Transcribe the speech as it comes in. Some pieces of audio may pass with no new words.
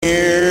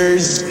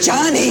Here's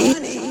Johnny.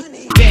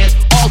 Dance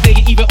all day,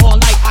 even all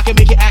night. I can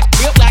make it act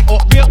real black or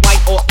real white,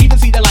 or even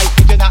see the light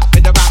if you're not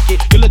with the rocket.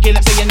 You're looking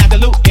at saying that the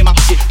loot in my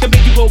pocket can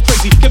make you go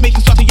crazy, can make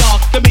you start to yawn,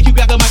 can make you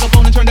grab the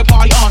microphone and turn the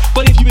party on.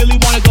 But if you really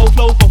wanna go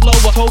flow for flow,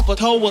 or toe for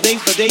toe, or days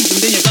for days, and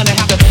then you're gonna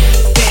have to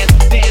dance,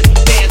 dance,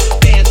 dance,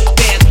 dance,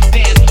 dance,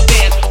 dance,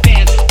 dance,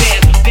 dance,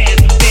 dance,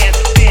 dance,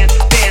 dance, dance,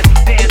 dance,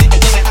 dance. You're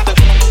gonna have to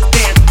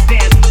dance,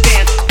 dance,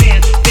 dance,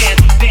 dance,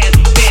 dance,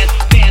 dance,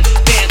 dance,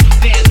 dance,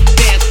 dance,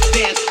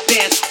 dance,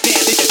 dance,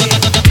 dance,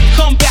 dance.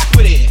 Come back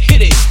with it,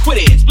 hit it, quit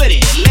it, split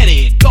it, let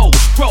it go,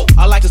 bro.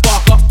 I like to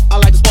spark up, I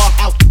like to spark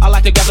out, I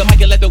like to grab the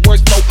mic and let the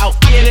words flow out.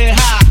 I get it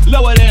high,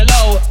 lower than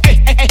low. Hey,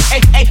 hey, hey,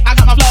 hey, hey, I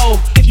got my flow.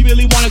 If you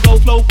really wanna go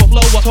flow for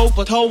flow, or toe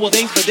for toe, or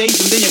days for days,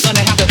 and then you're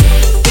gonna have to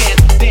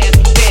dance, dance,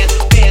 dance,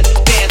 dance,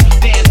 dance,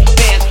 dance,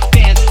 dance,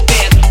 dance, dance,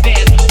 dance,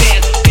 dance,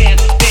 dance,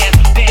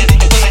 dance, dance.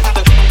 You're gonna have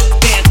to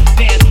dance,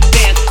 dance, dance,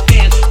 dance,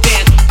 dance,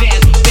 dance,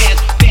 dance,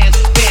 dance,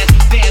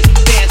 dance, dance,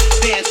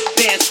 dance,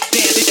 dance, dance.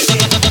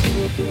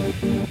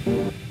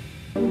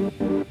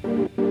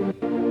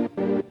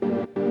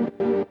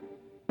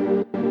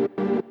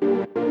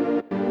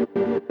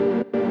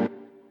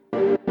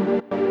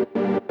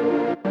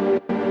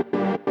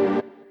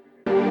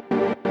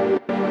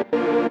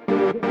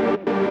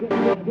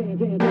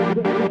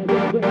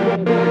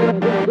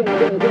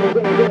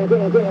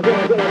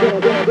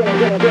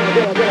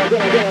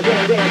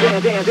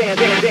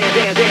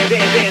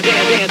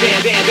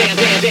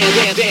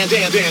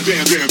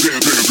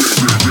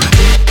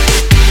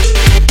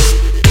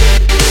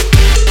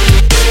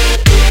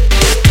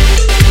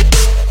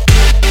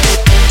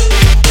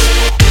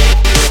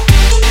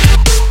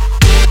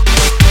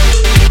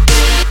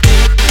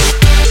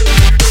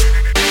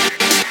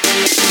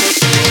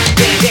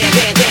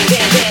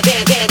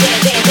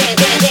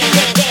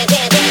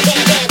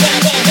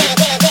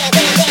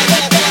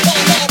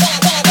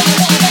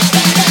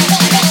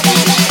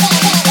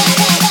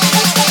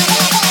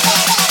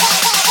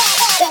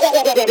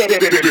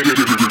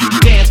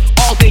 Dance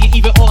all day,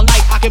 even all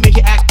night. I can make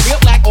it act real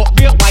black or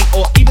real white,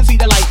 or even see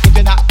the light if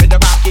you're not with the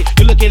rocket.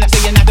 You're looking at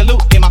saying that the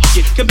loot in my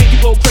pocket can make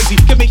you go crazy,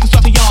 can make you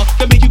start to yawn,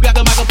 can make you grab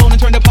the microphone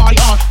and turn the party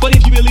on. But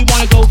if you really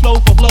wanna go flow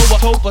for flow, or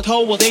toe for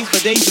toe, or days for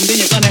days, and then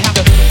you're gonna have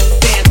to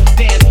dance,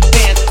 dance,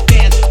 dance,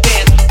 dance,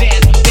 dance,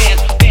 dance, dance,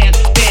 dance, dance,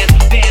 dance,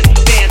 dance,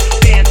 dance,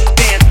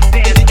 dance,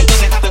 dance. You're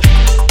gonna have to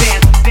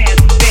dance,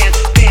 dance, dance,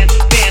 dance,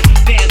 dance,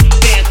 dance,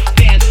 dance,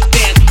 dance,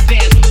 dance,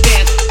 dance, dance,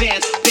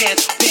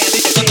 dance, dance.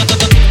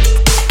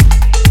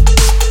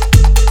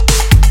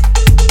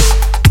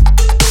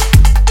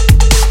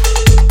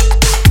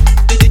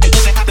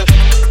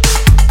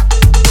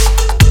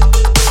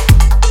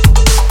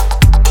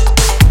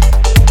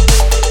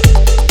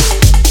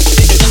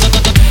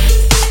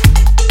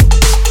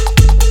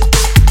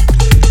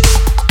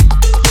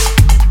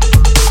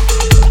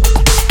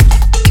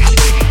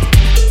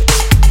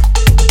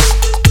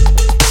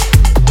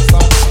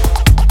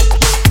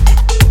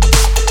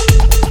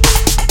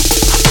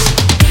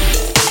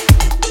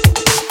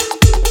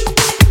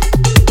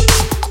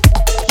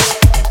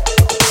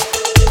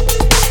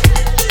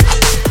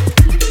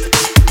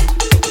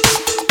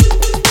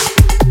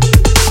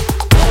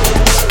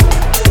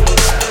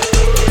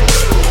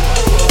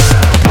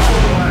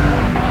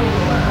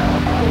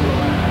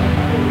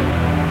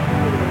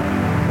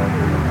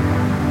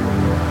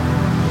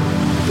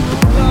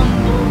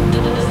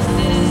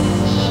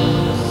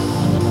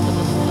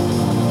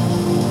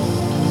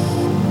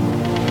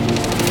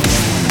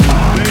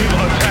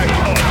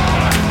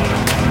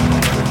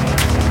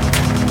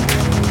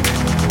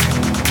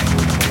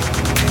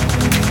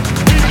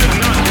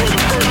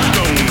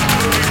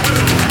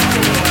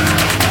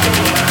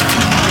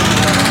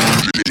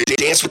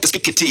 Dance with the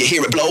speaker till you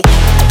hear it blow.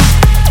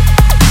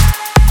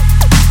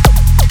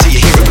 Till you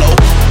hear it blow.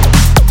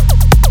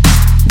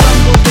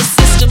 Rumble the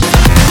system.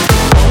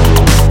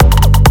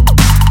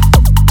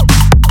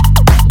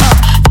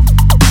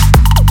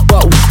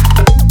 Whoa.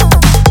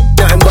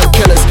 Nothing but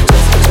killers.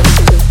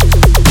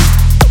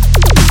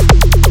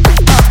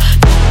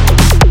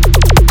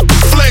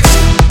 Flex.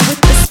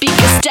 With the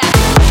speaker stack.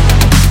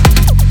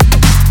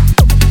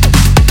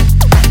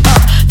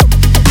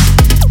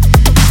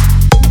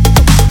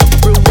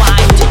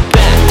 Rewind it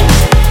back.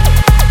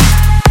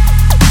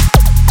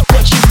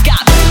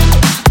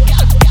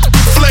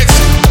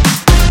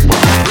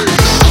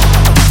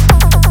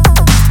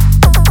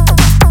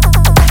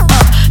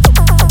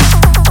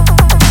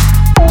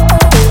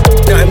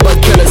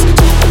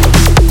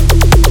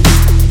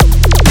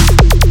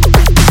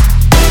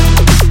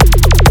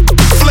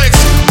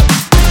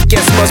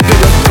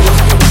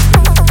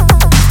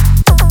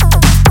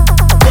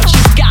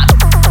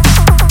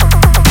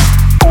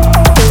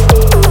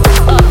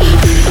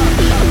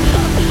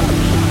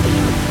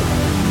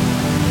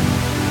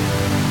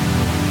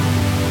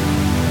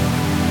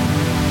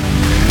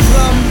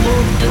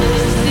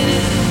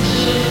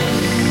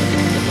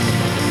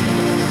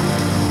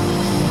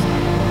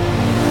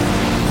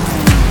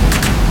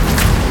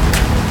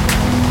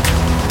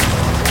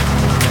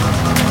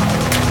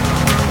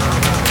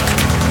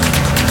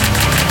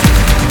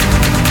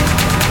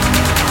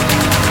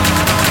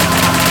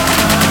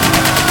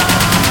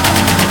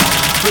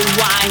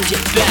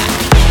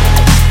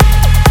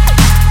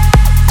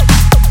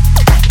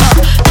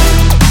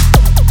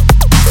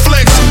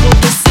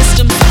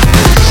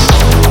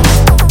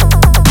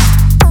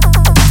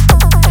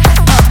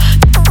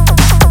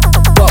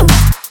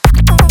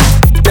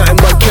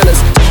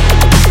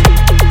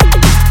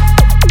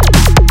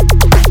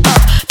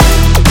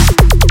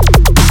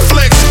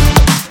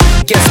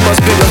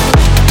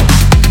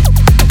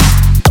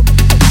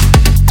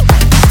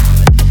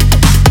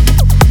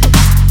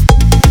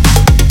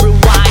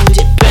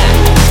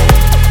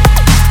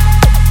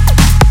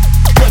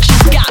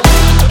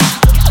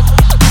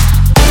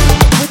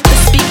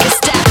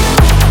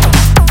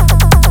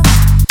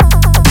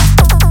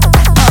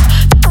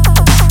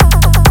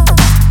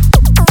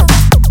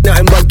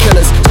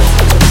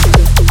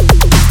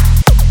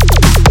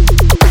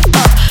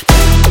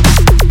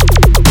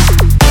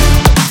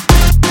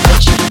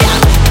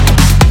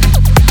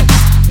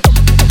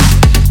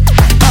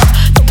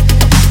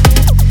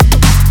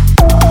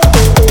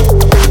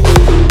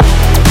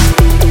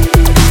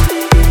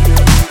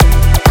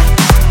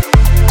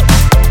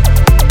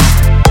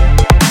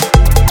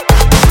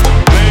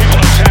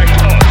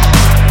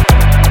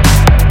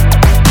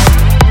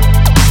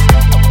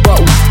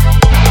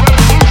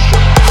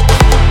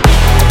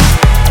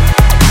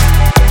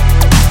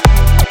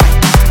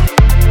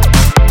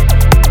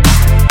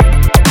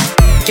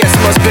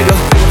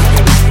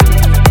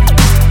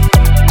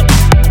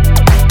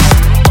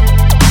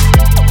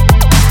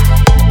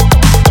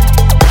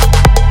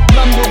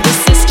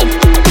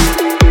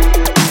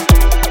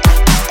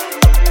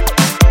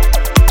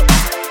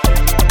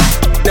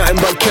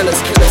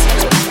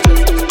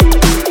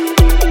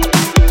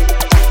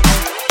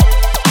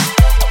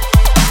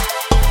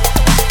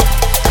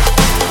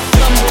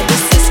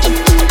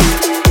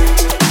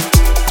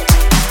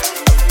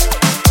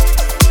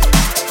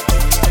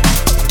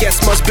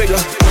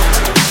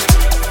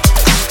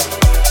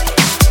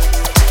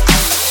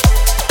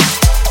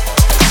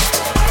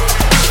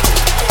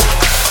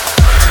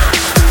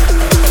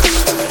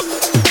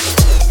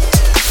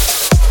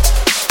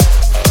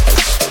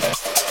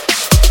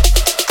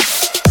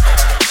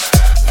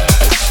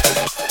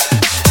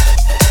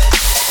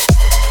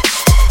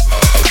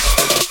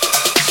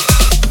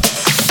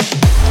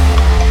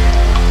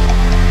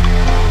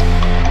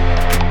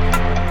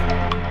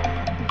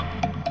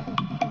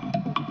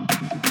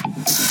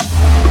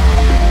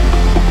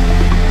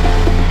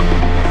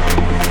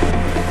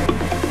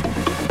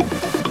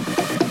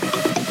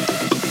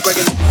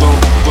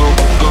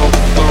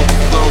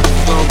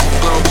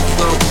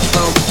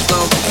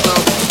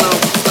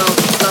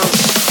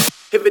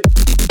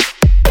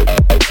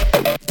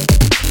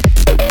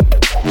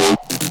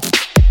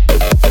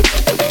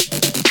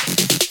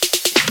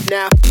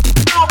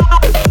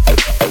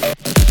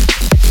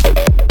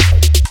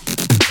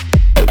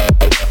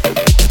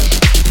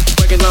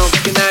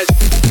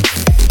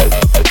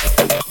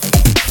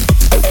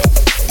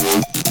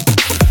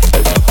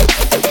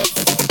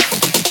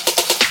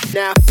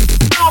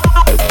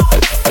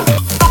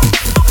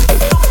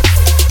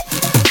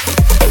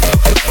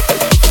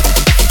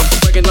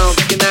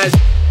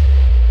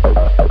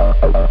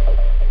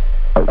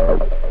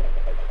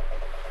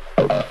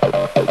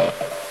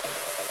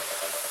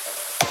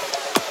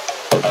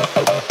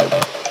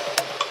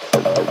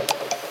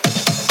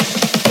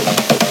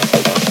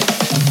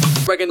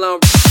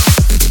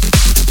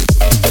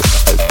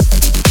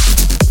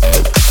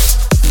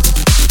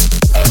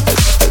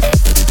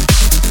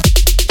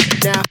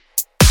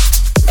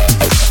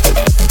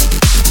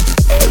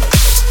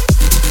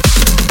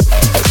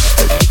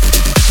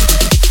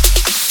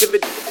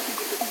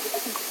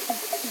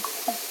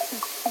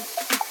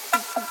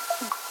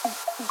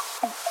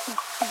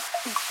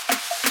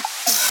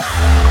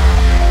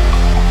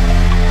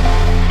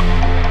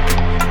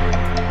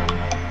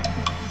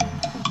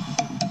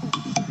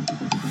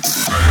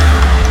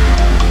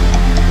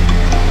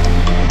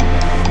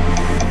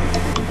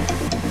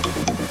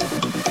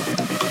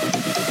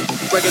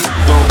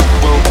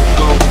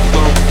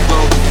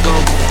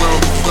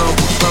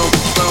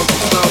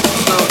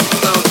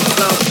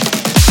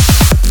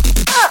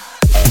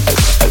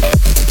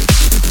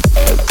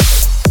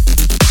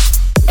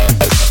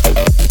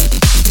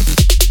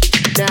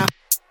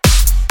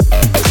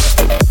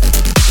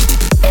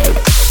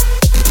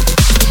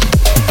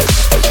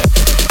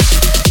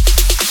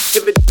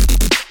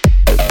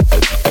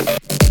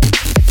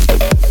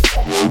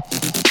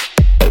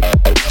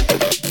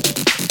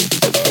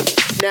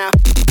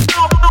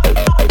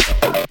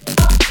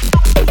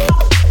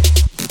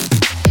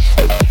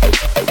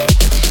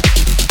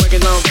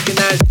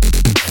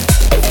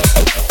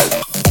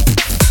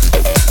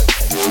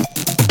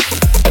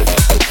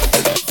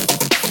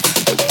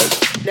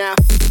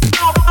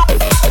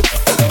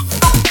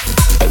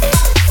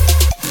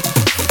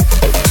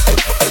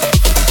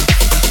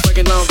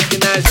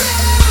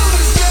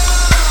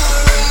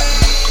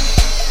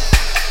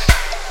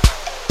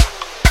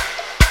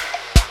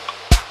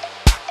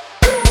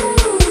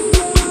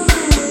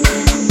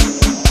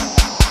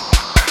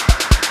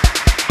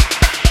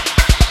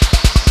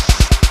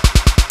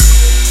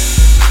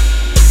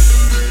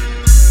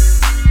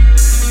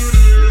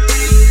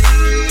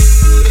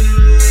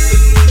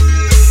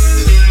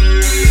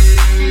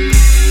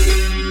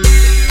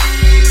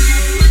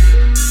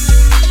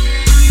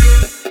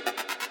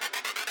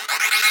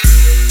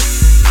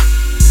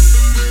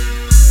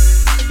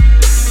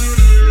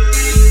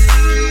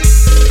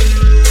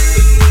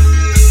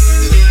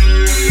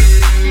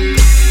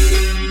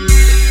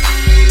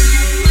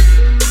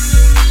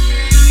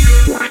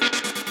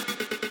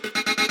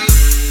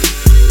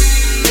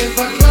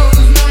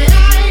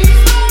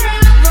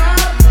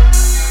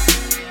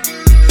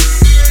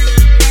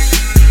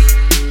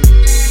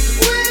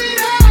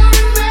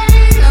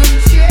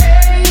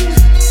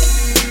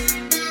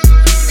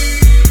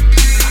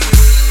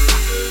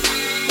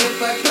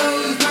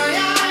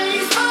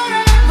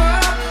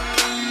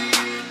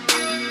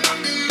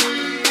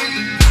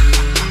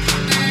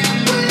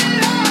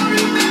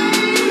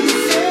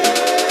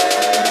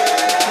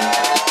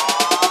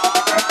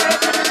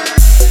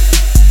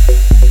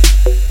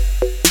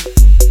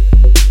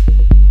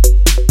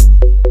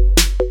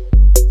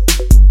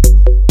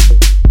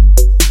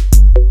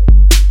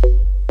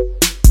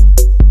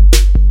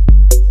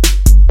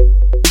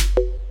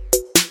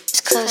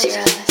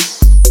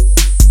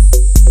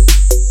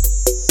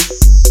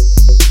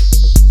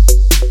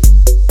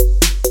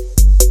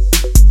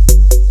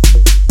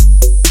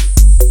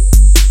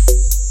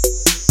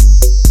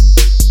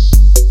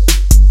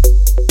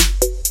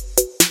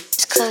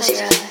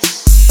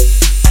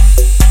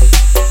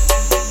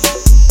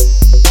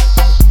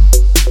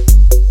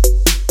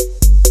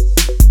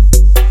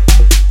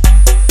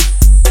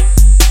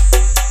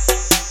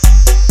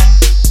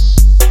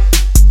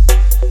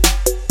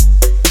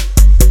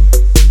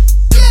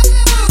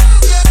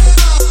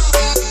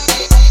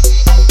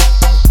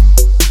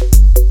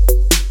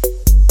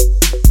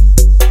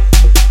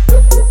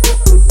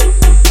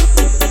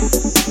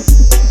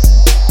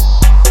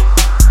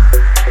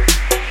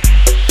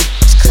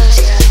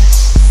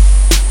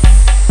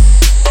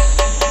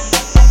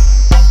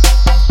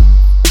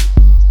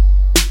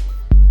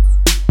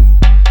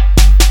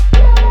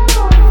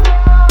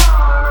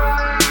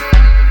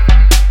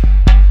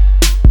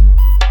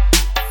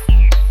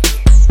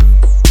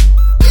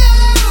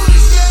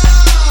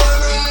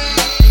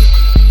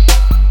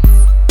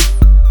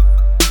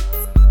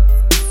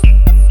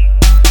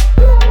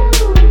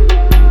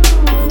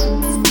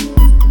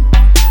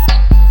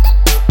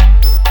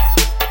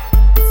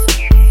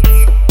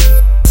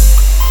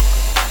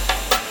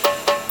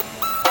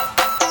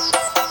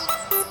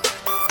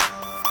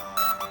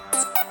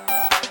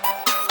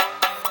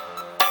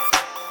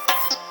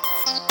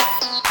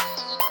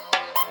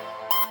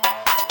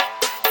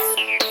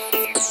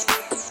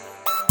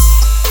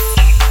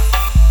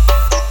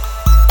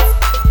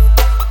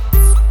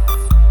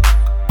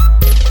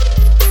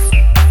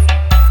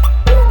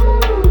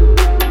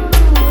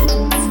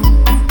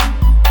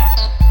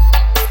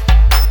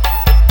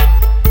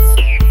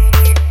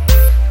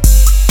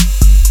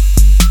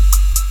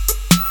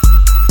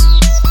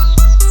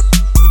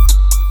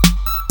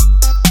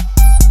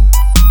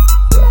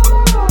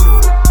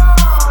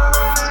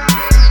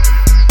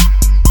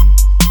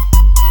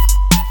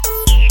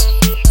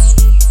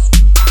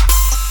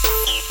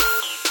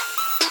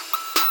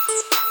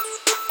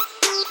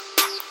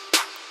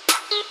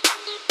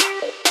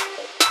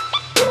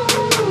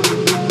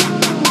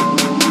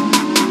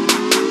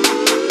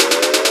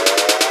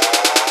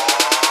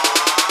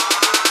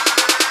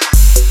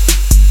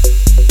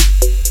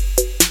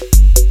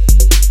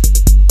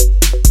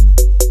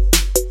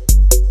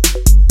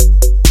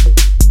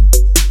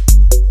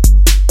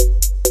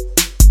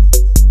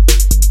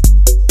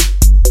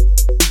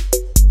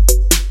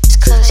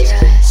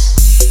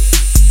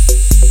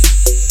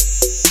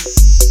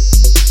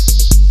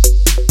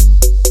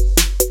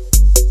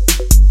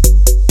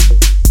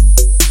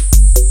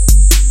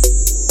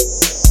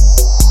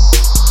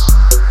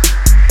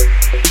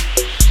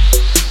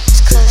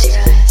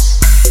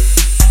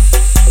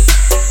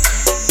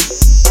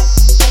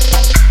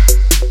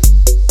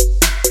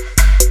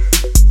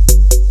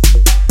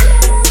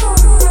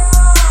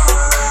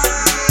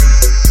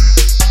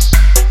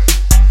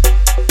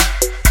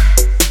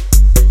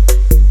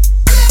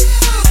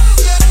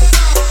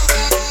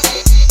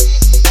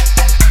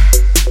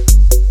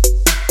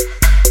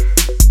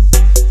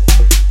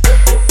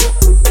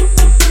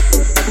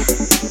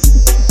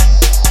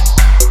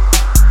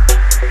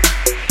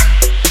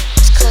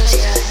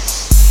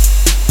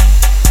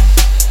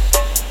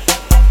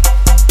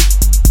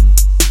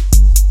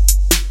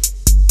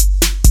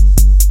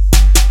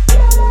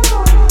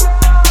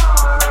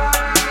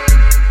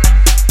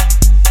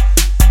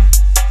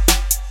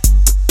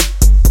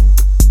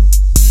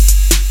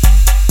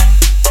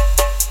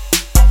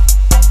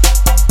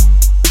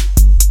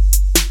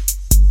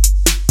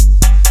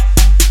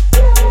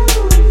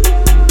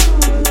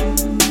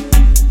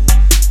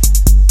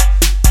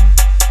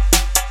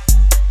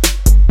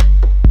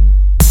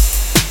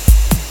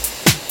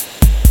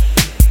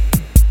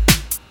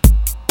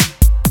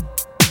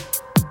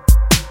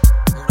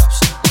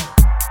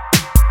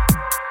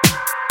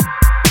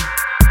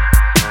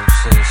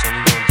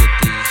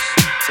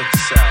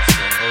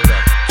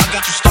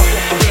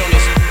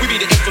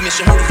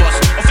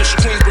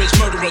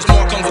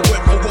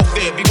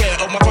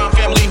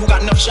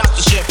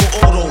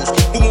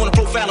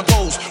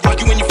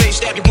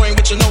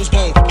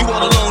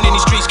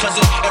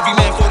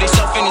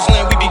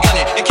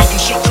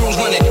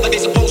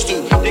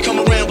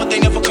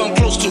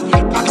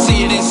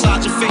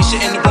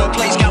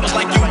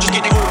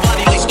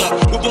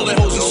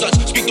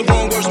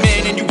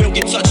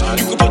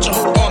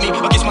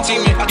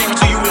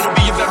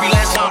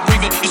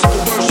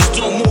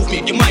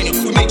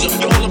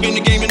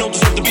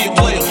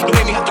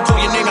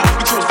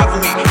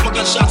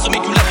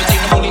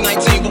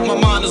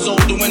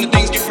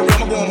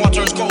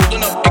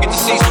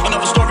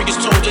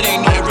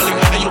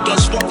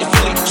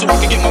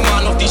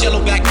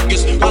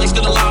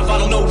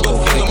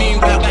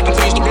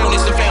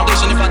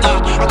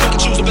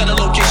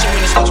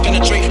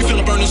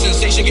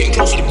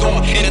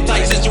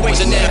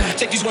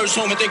 words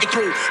home and think it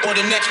through, or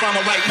the next rhyme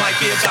I write might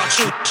be about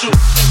you.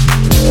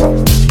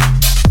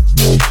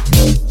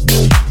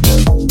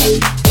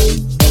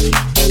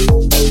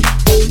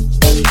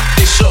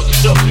 They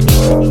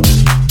shook.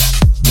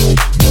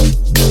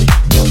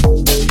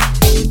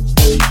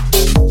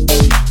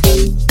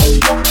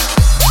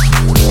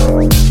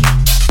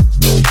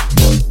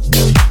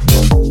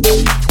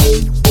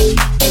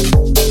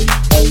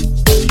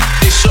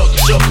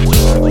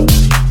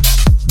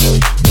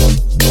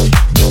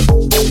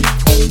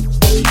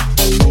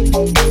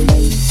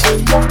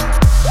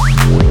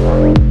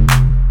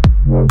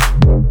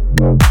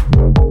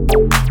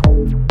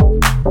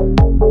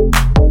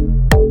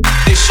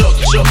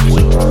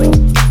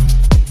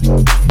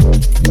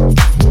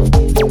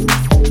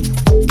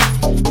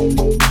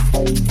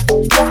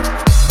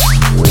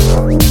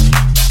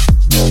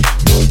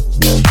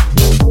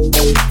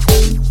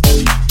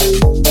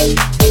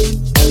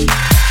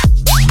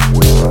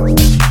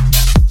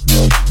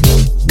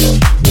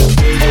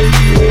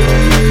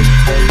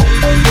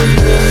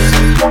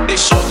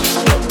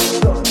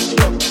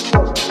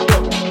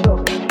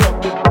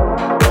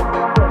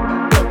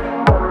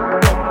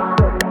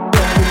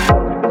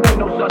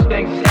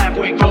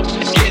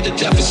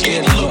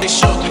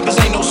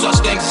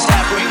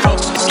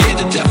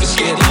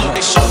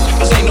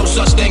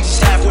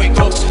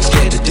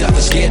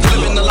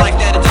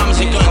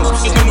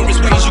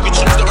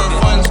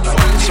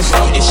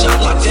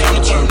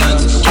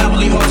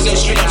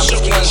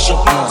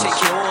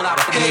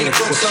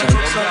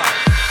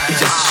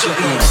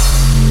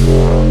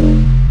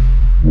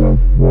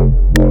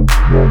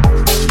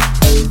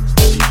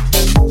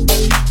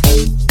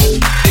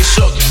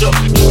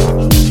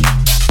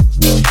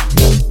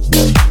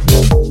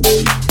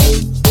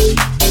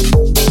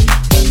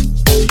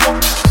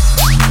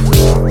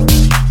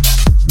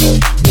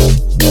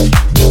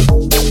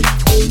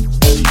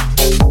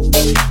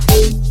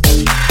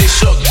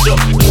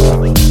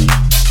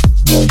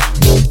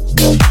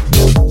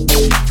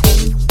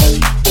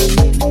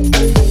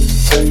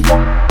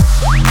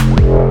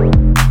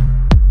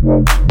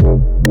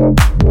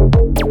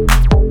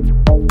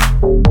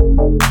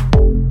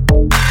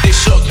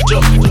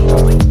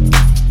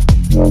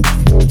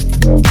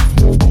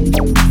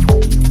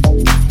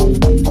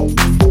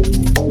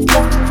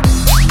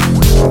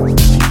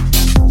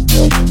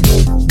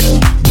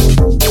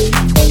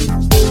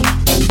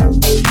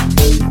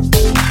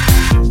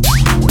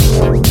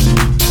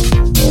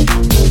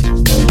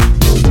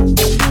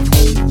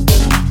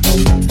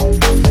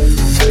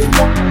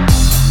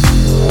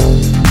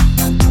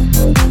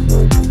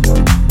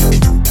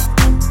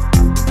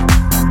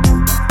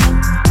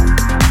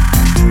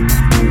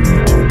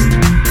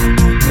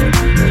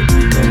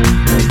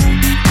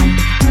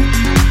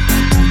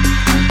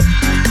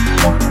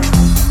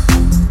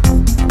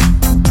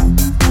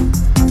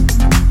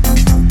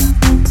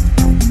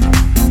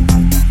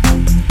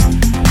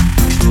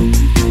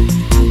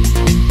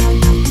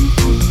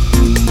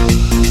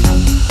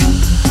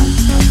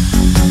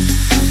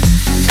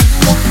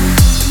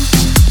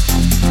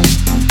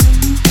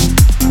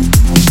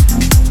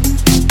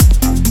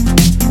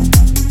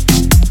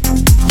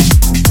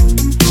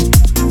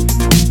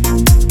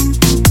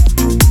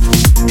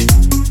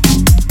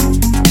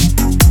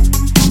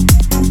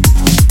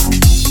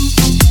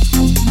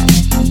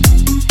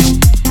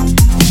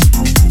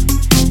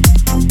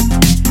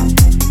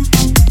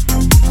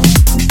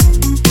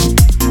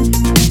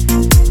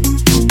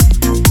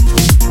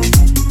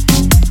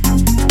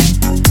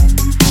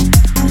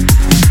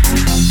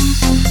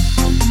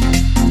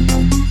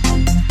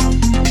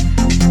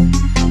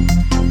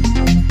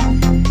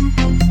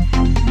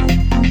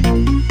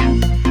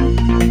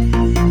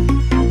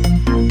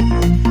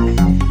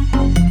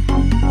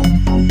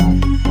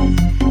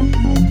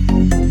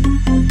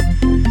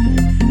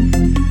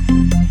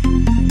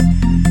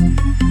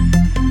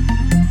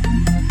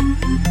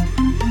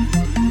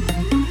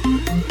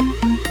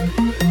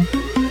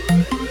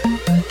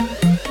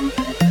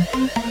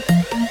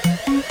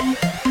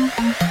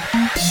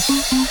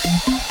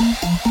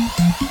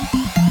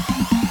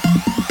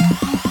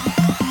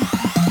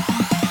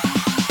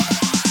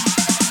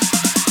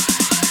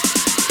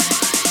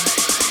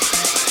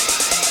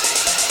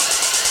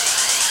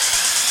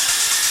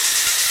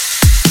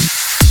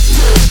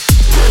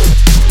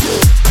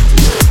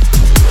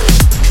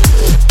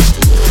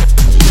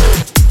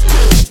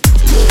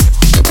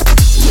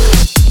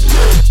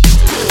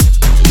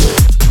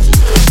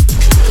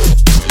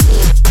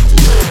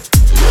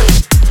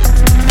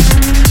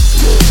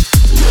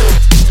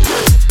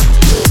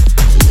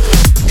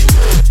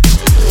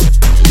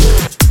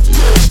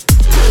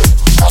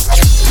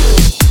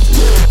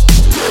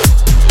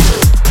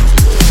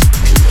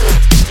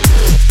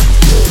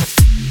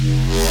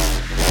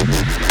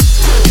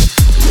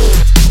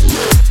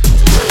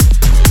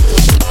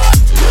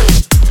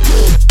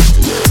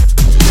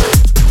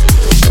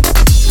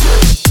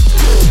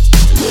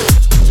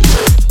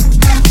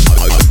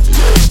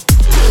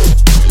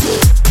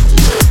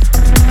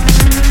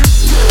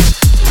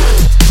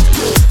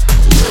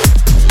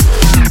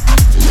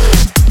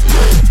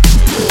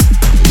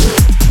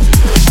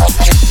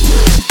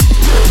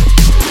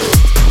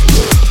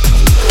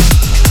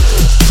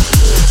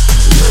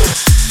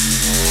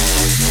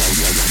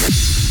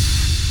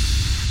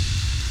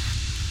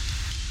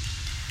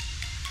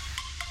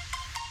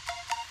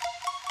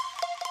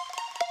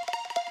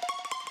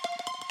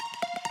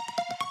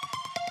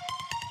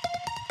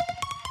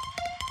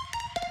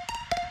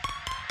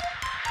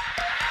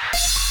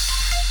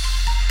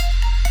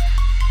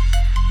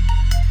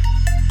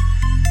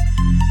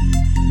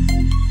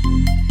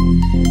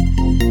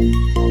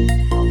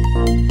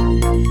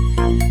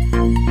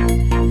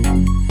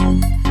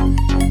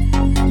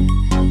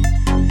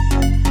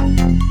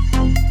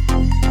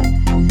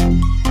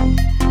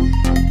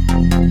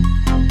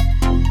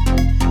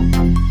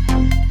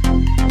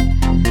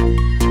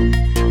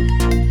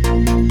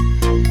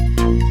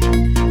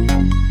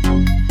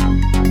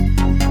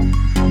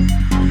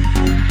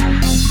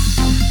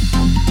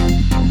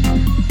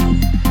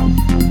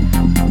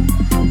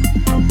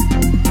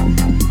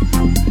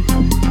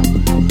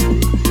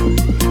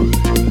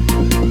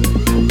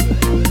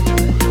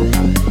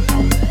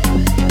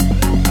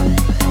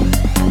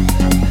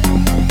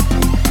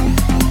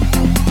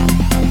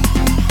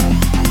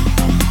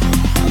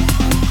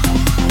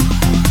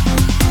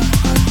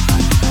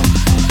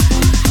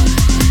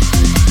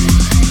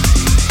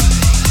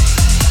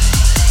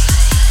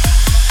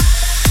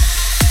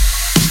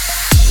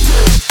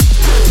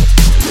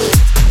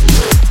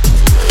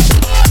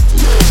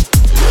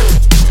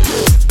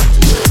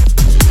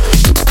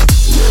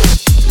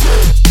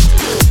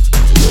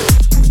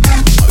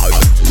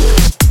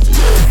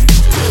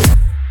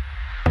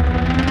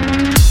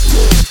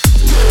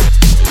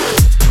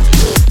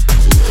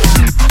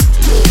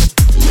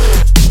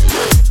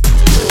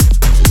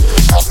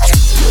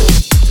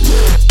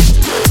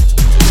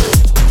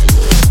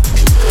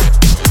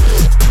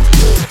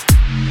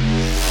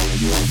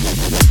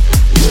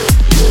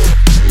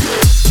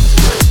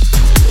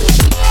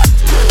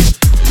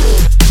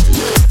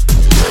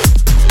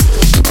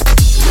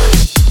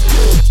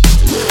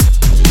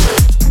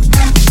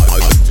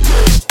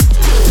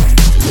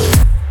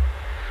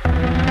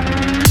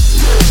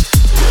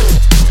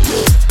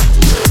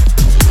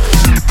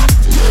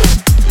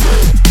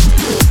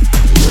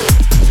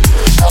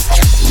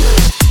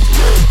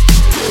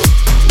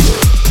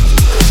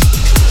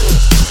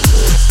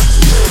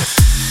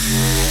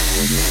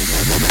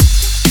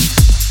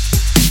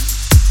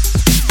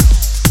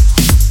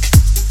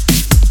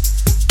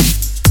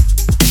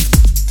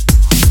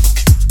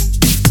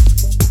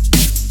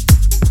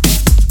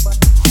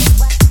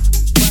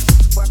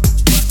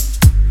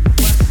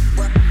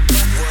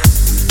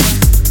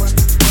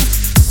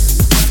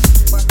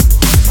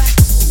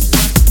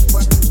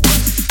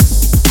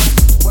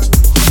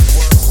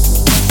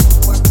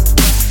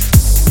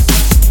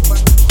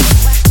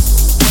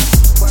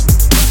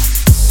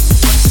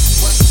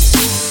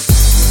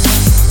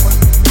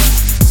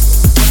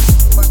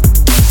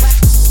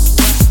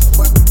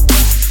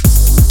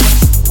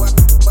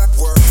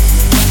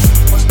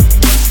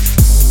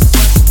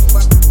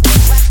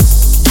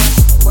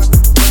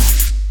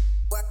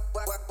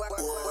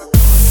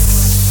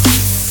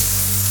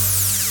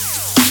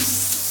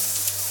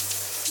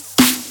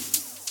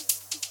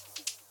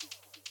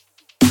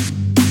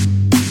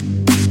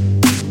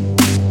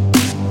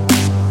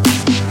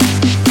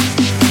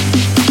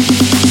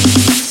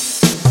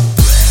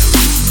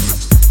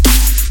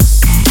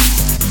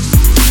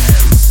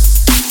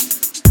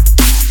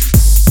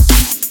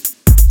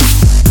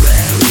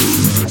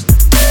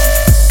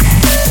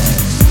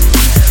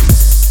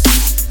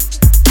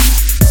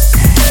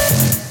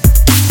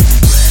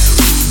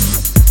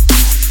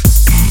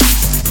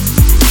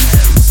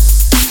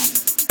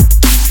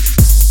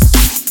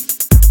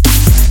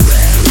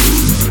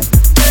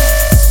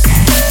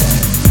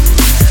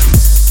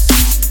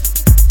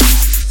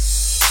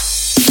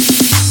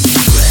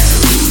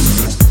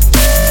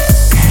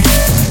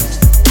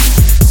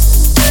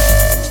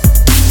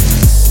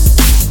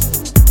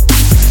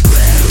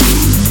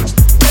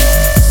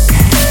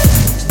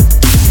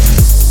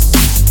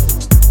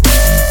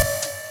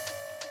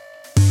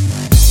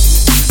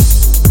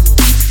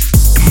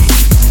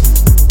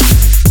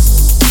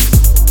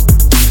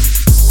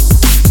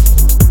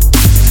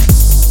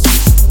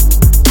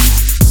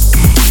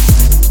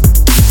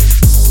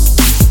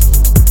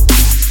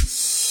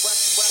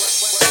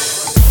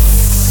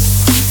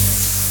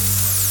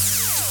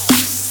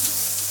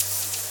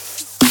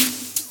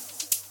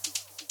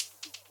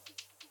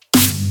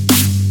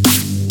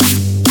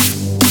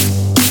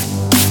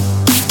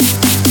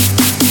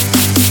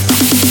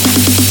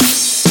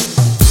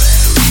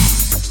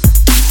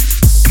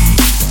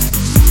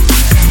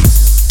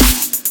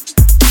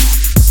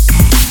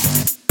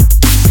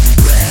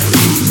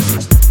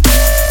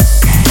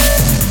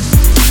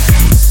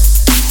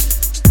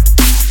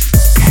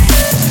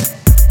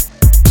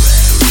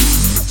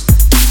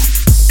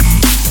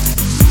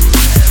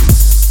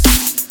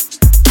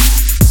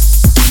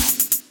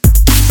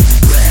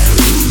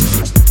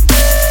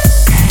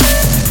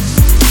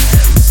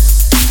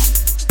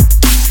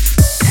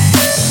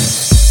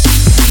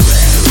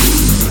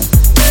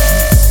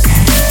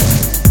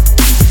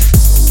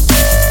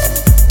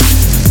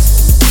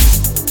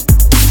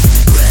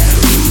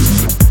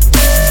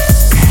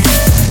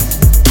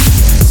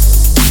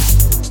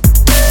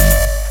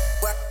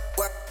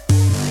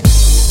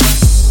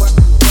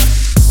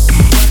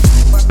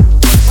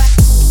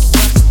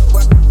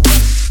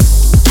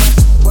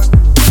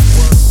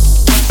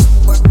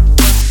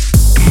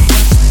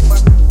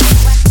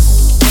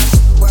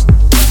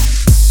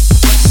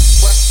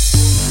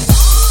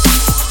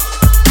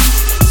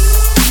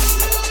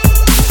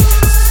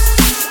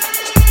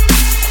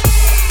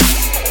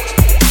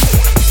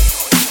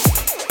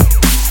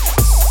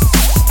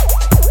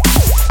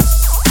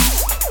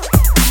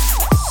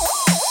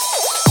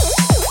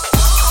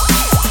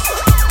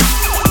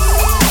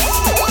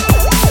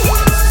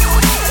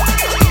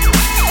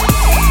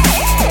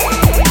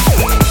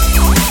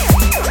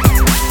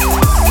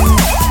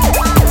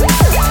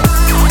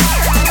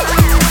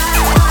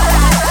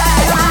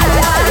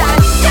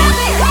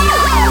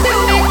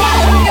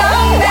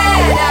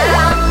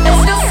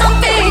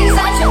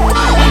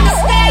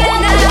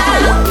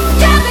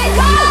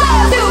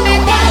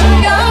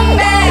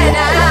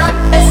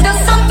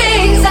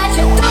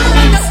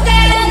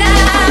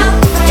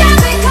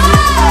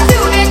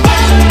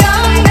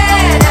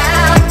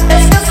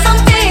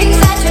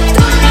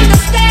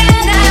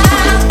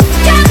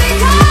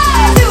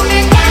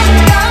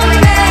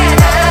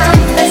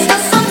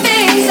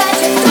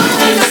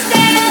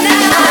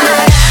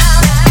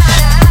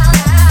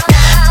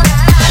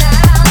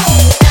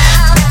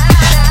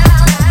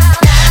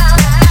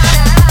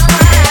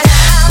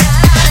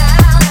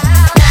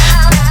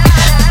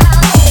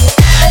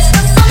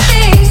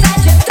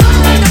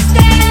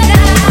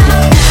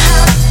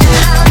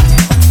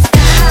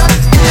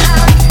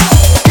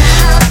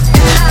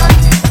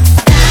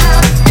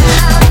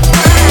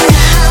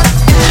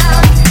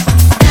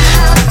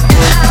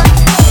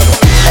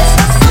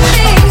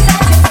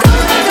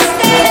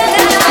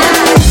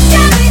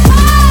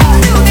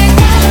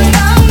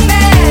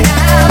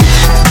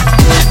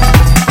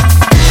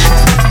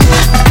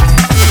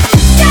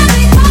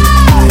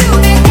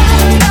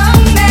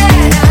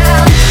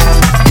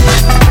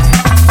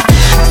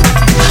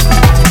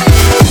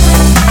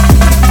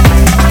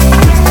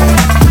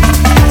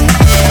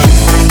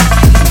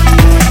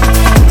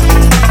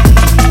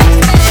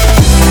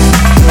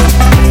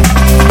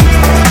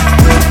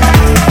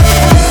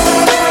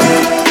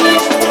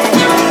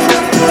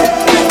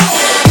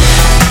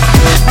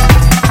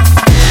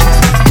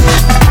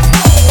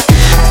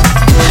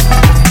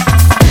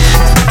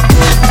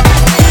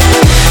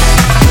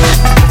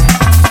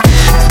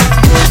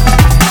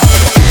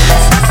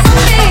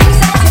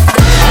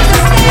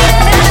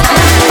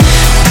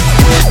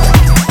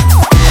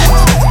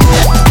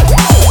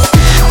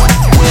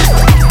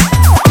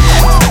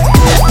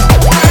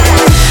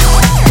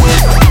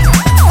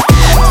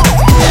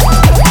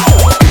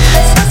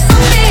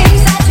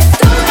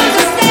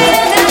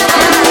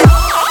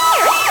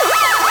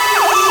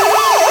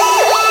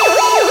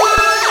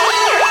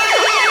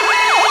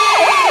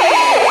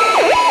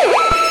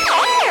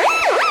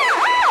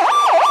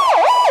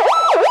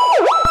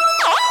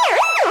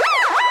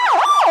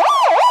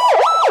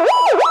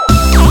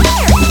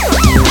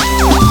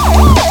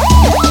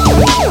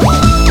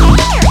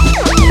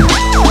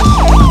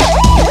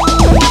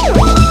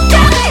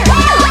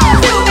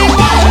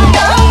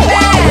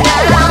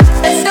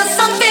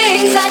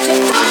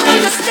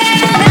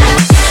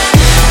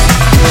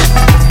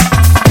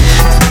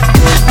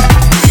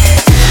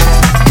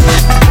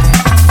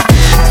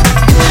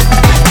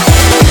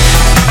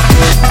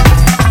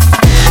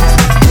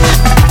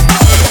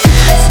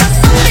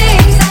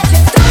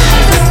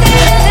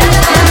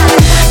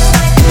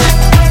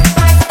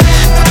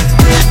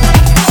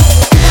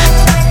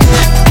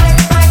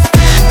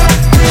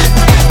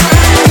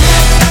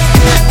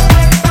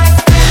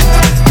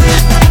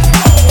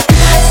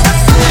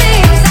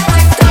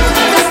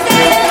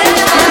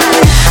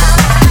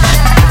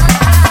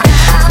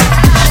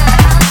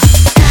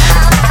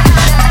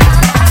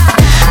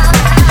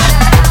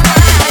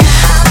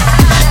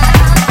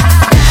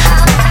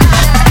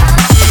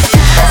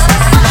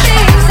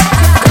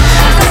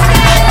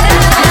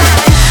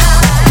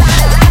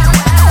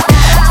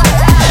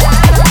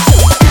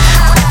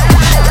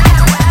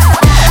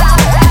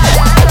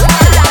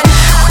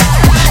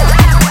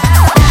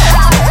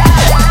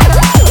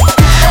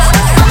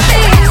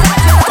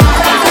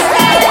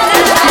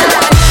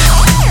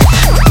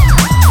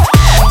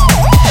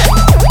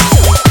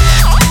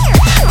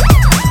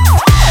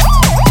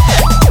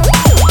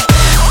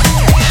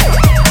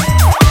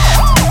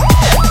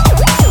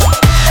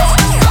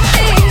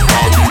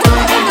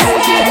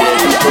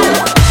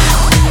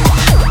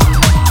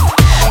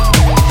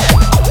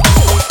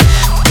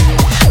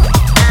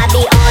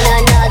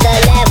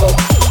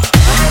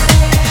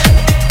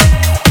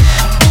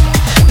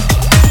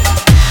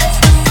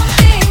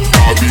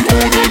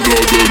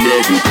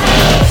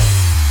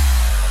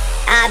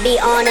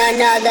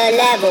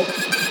 level.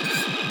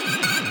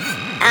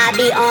 I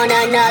be on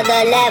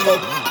another level.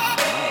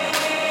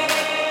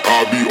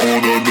 I be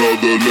on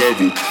another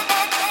level.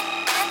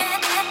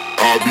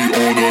 I be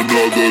on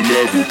another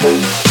level.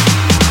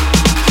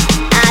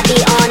 I be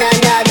on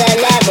another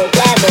level,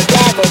 level,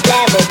 level,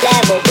 level,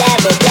 level,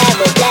 level,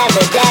 level,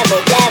 level,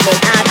 level,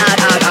 level.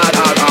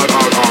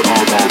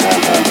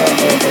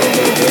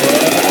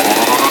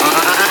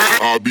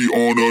 I be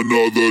on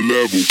another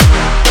level.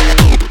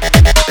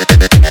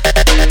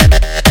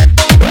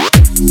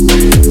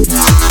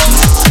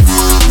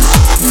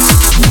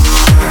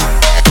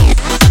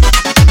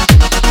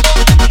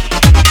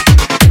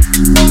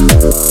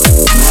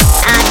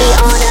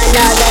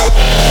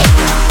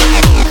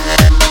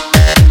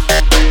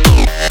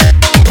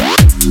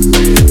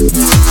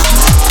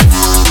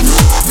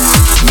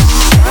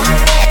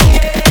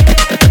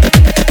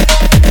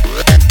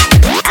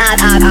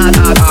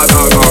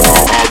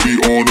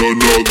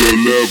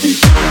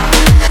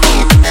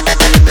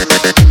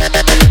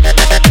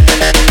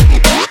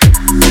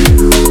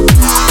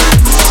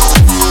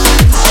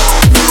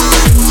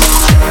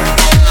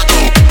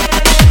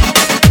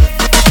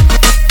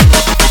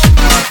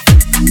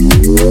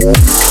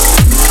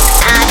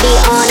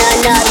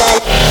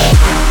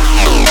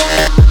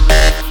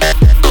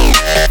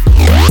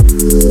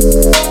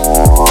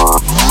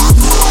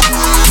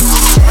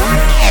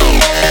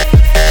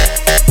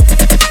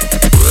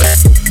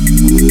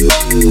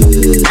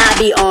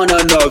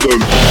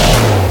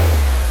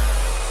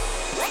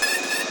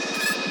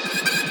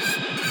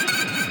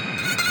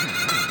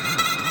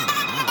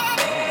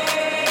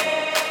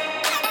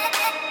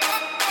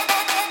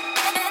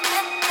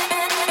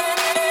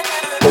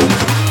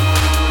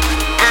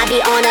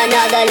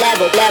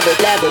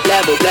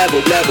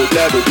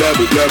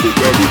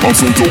 I'm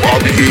so dope, I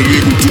be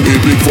illegal, too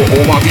big for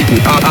all my people.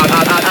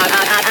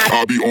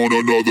 I be on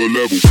another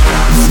level.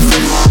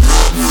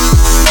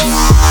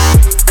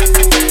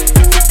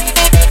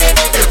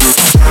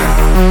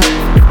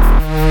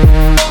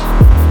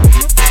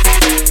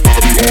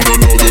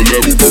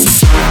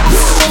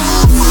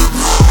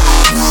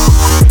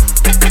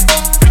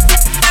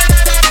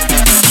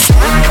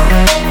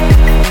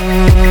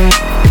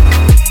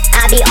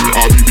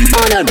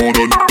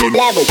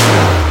 Level.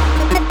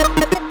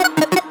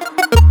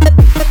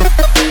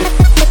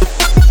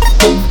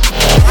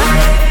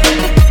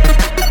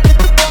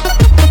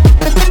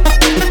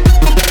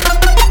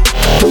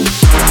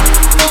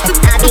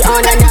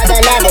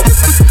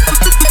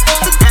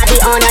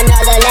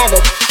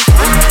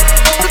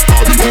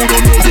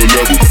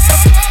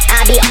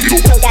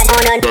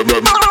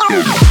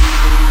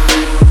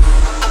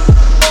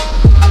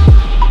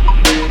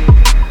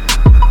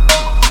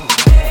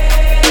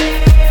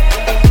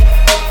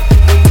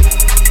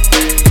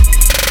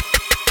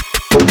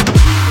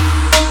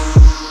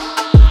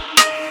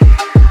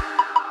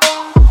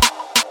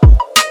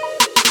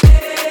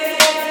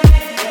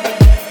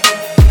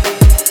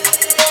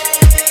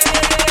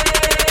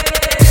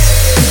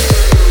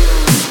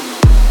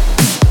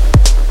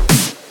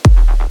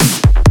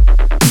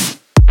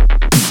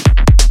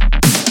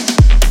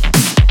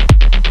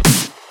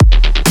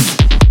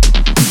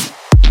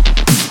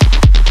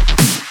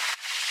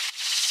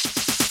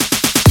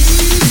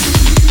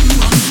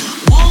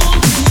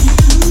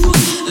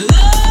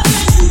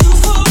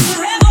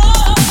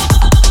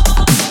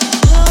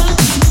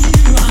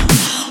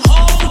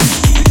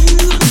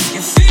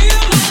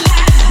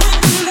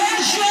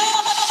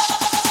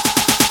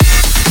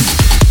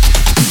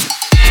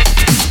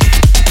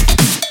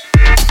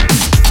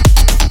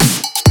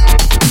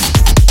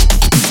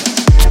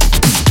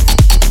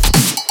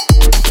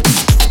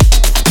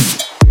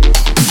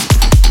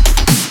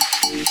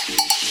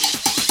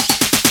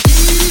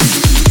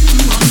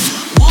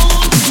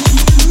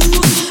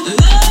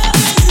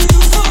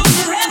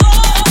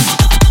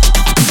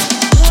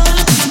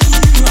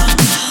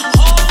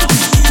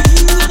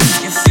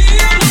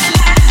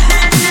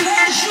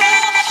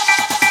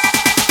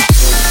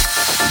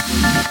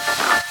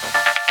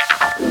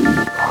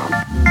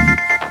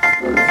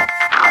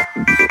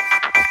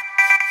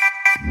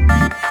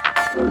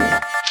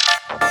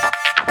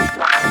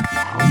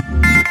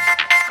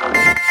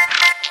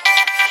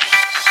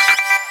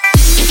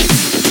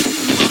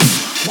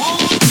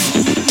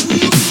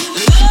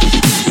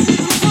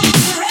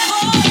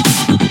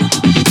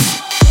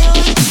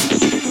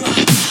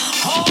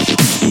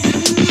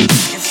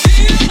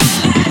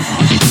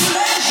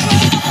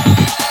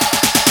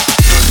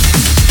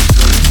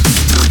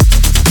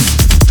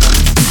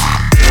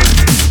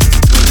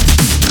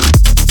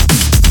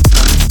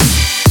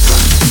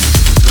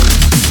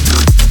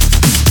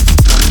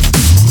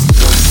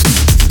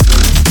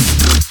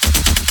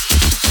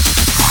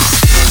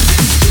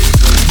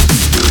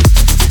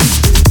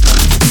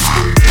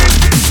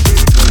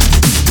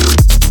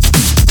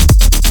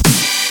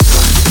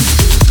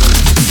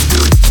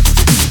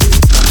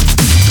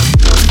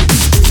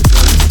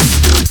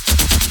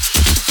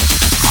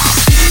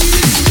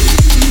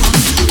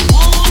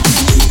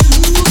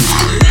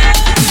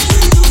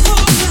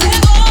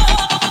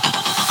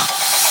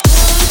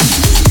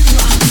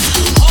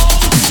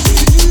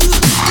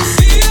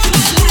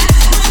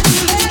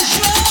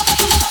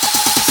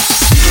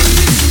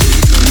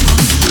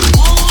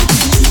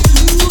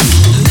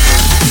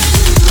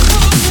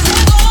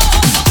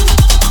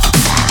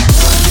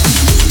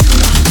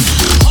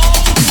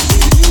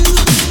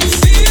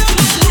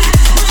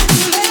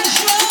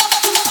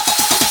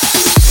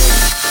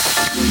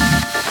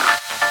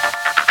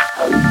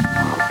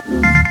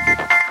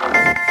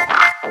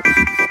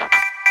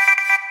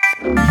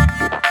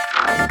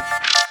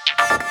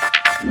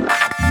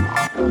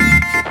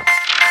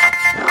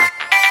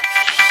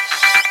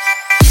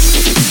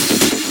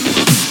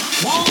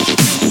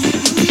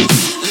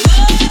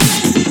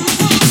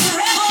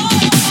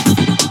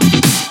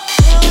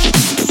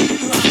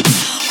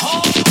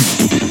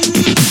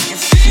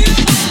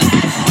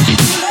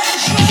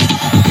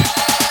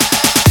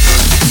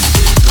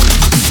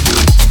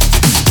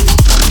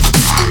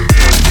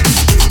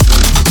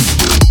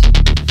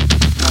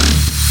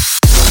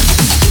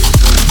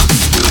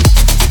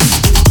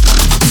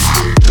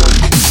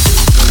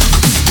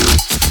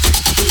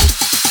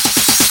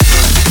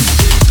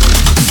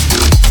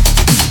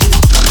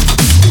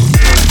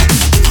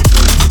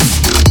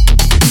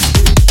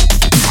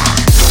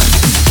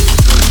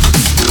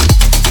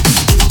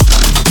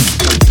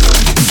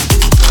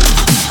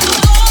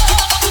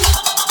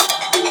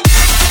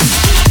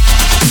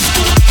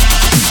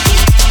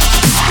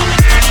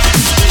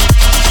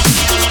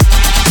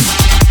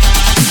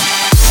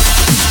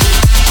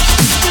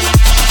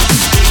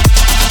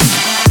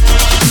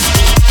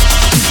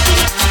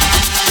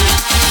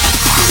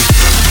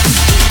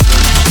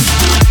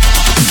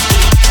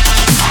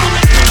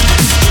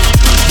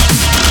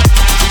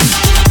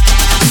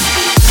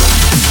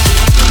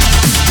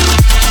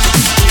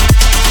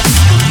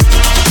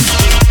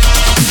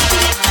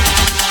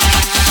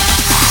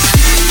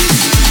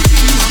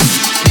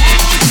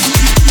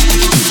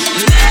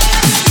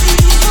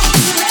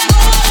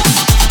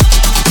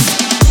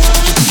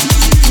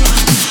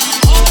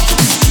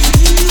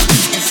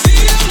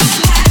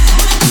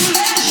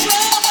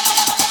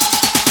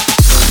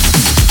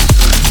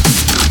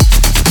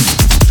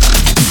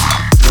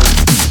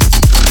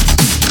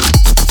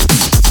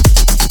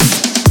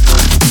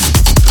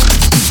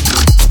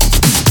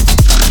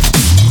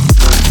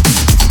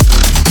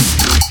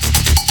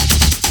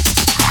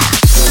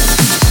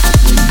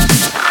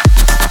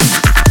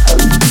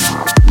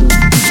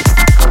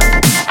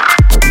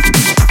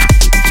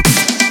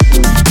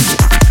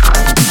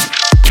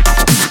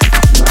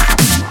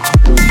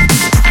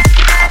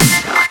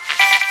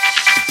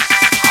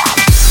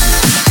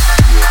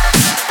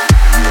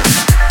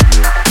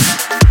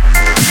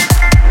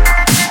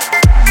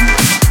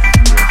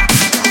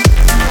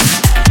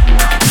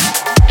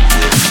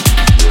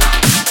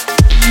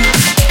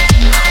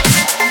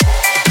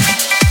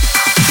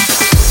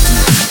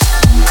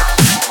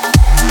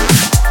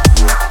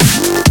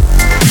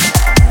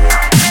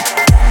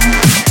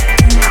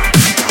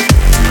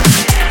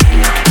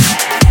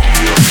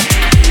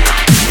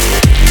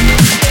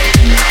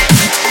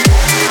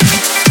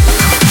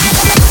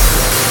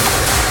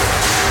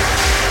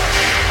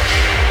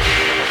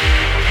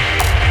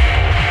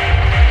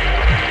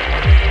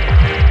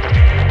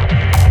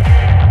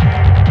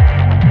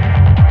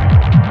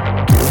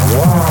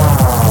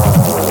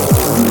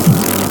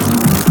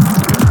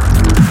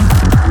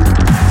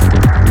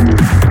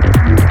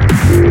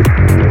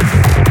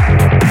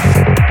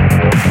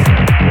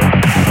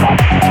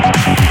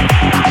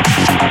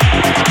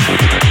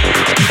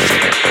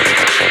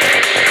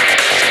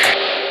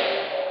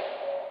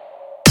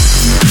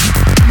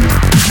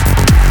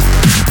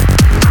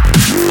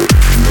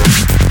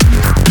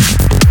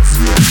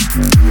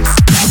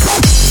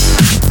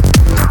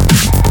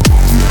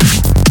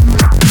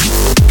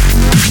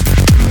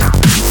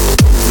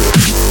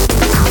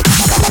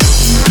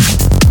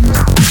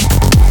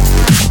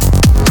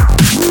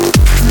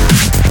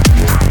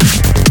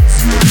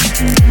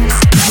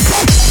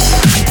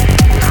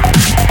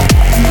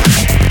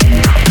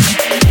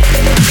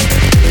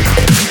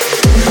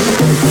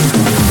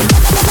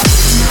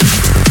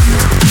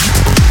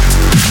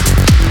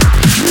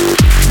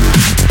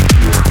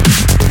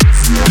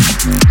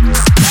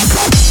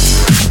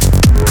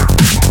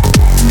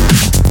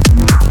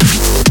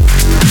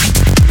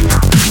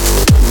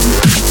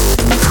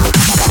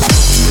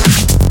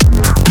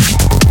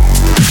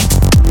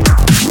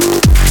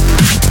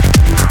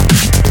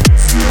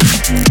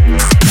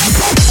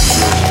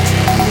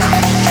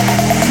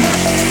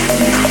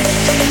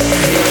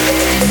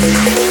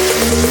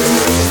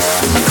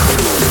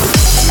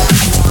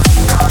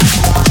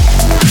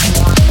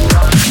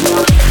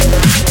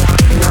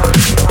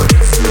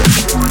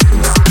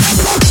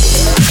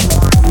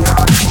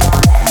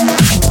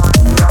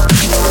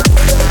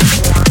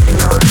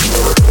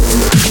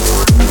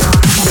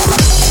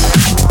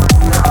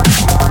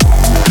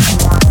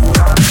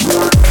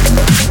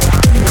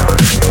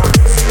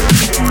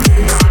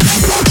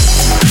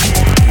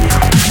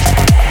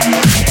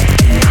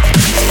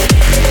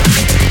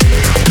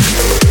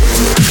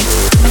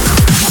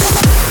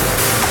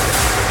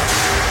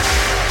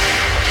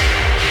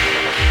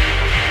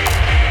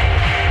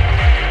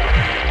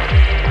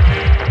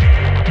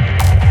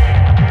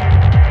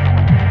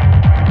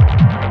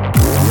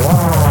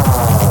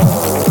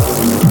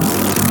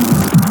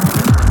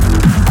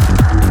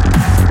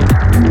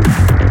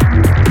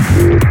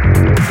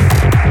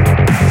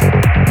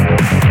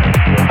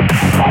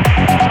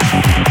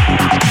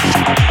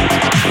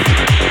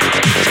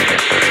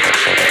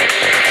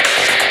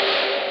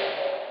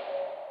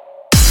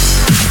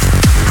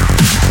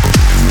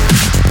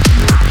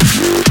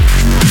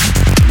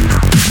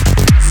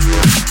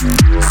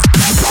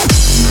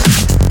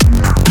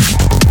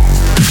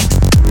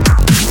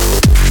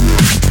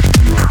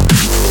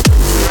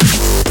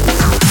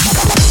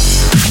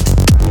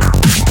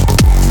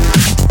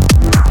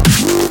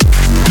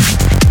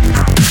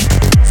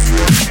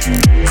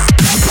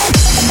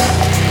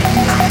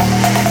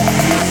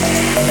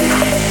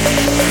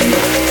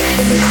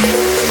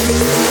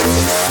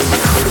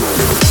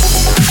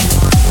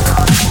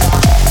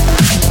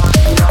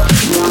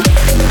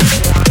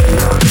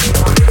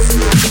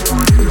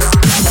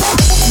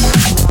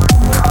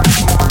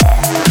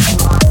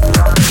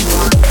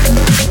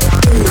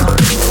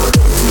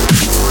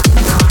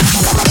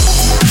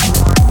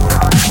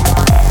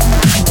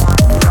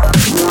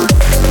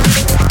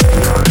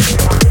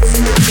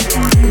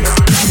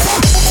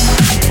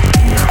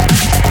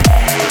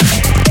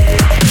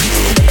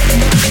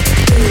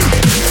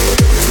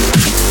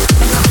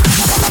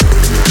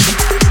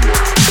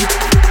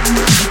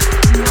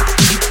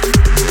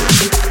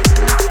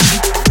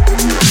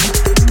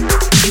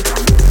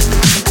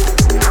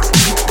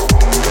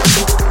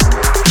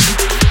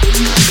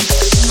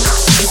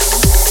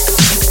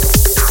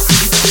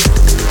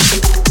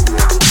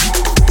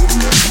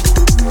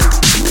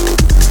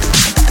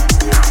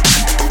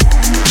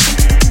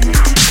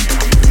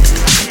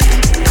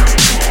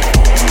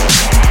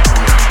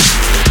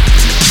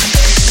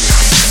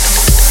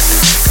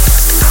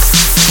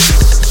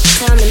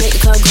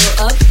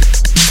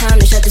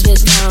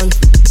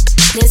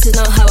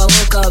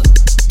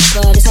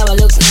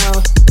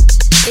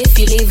 If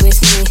you leave with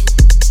me,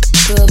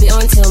 we'll be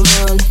on till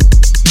morn.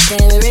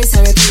 Then we rinse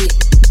and repeat,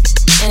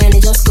 and it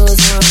just goes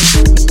on.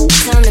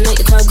 Time to make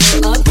the club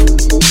go up,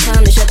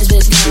 time to shut this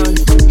bitch down.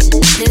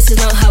 This is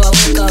not how I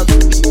woke up,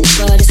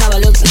 but it's how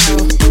I look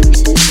now.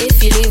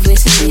 If you leave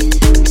with me,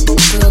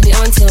 we'll be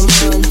on till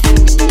morn.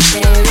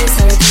 Then we rinse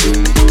and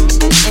repeat,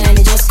 and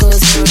it just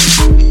goes on.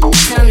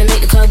 Time to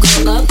make the club go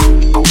up,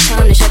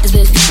 time to shut this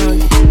bitch down.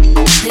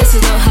 This is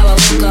not how I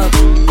woke up,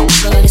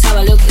 but it's how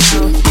I look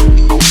now.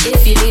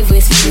 If you leave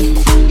with me,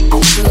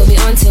 we'll be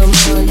on till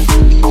morn.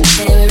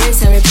 Then we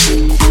rinse and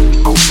repeat,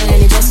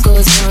 and it just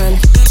goes on.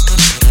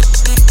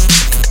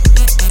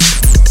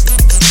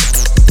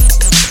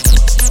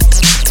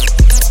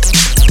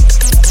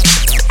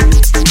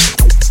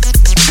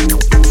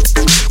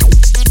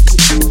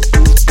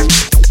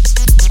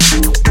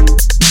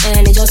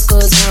 And it just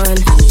goes on.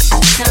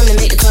 Time to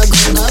make the club go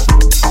up,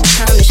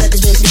 time to shut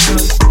this bitch down.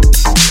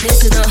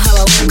 This is not how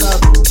I woke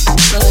up,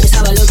 but it's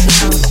how I look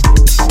now.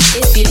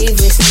 If you leave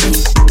with me,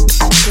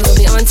 we'll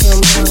be on till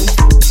morn.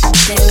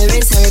 Then we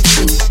rinse and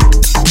repeat,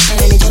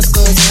 and it just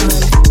goes on.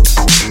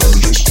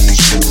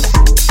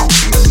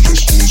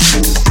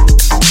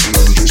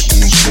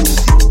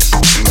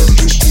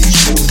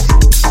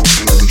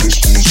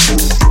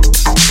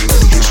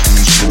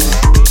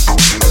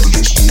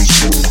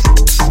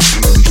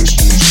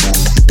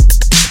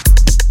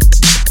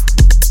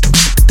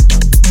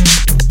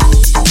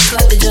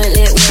 Got the joint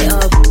lit way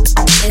up,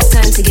 it's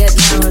time to get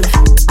down.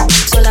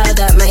 So loud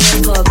that my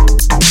ear pop,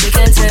 we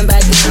can't turn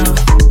back now.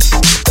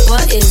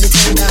 What is the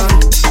turn down?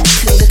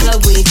 To the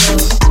club we go.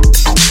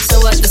 So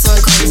what, the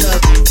sun comes up,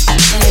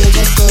 and it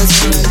just goes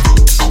on.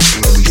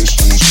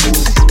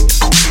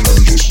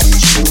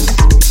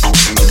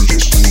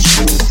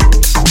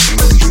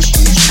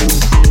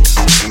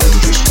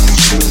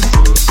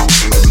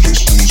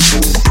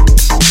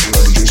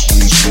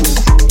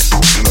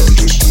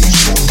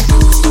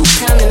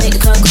 Time to make the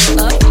club go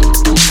up,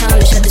 time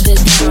to shut this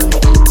bitch down.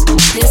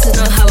 This is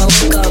not how I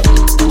woke up,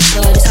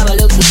 but it's how I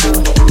look now.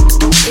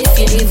 If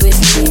you leave with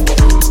me,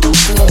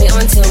 we'll be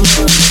on till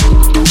morn.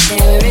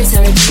 Then we rinse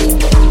and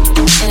repeat,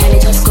 and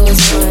it just goes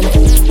on.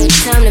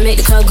 Time to make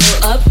the club go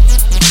up,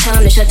 time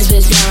to shut this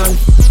bitch down.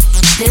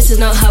 This is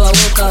not how I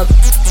woke up,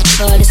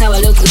 but it's how I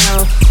look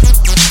now.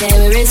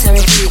 Then we rinse and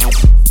repeat,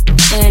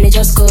 and it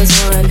just goes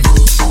on.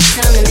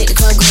 Time to make the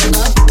club go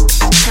up,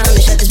 time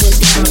to shut this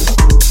bitch down.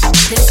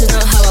 This is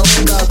not how I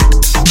woke up,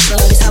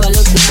 but it's how I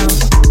look now.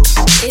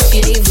 If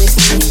you leave with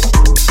me,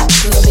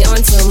 we'll be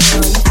on till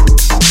morn.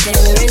 Then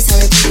we rinse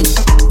and repeat,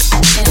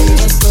 and it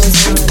just goes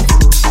on.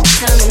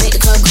 Time to make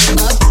the club go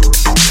up,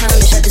 time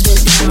to shut this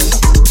bitch down.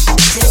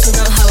 This is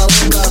not how I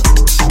woke up,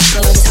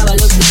 but it's how I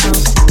look now.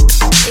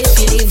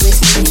 If you leave with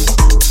me,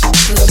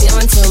 we'll be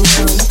on till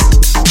morn.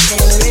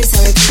 Then we rinse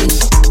and repeat,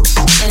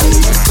 and it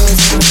just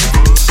goes on.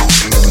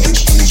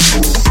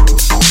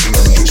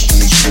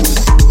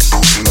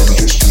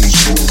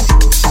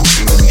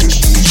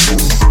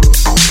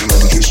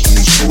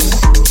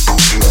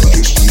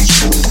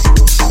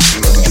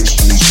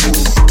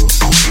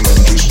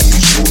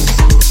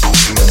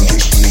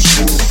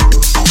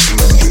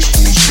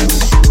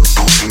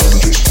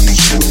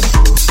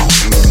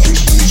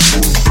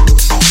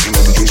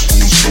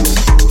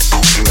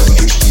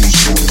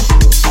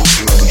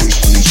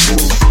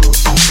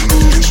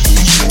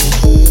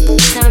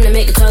 Time to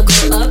make the club go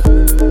up.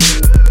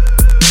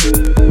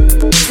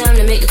 Time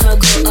to make the club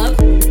go up.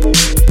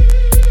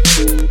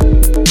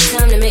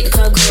 Time to make the club go up. Time to make the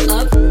club go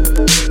up.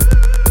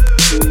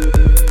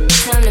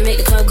 Time to make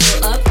the club go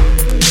up.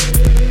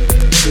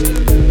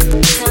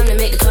 Time to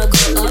make the club go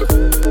up.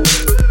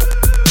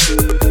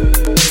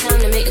 Time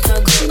to make the club go up. Time to make the club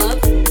go up.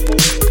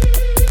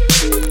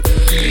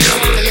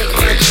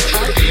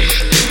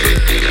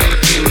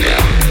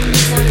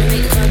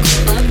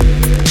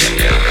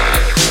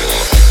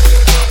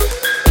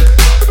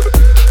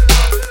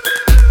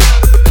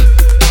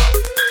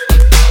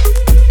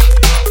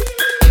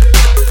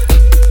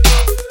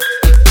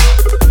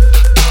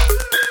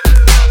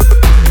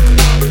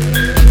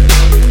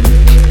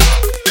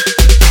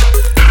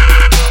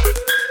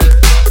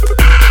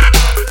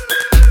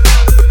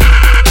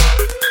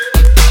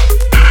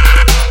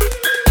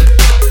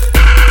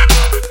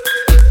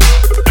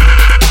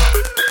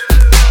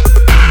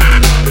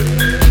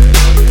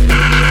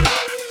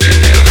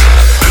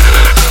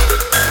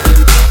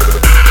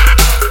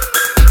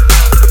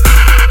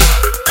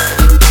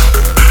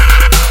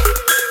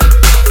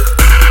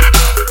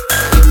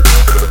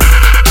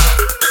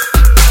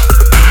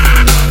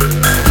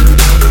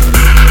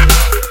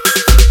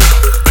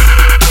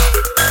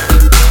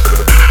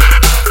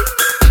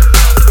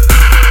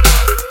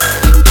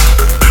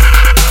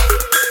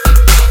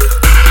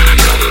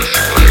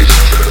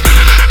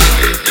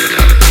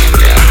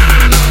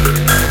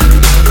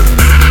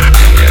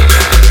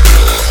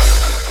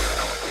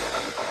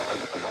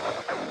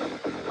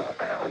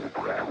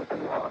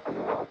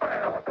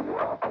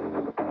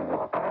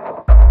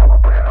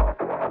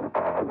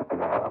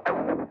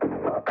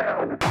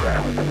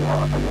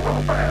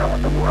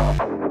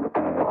 Wow.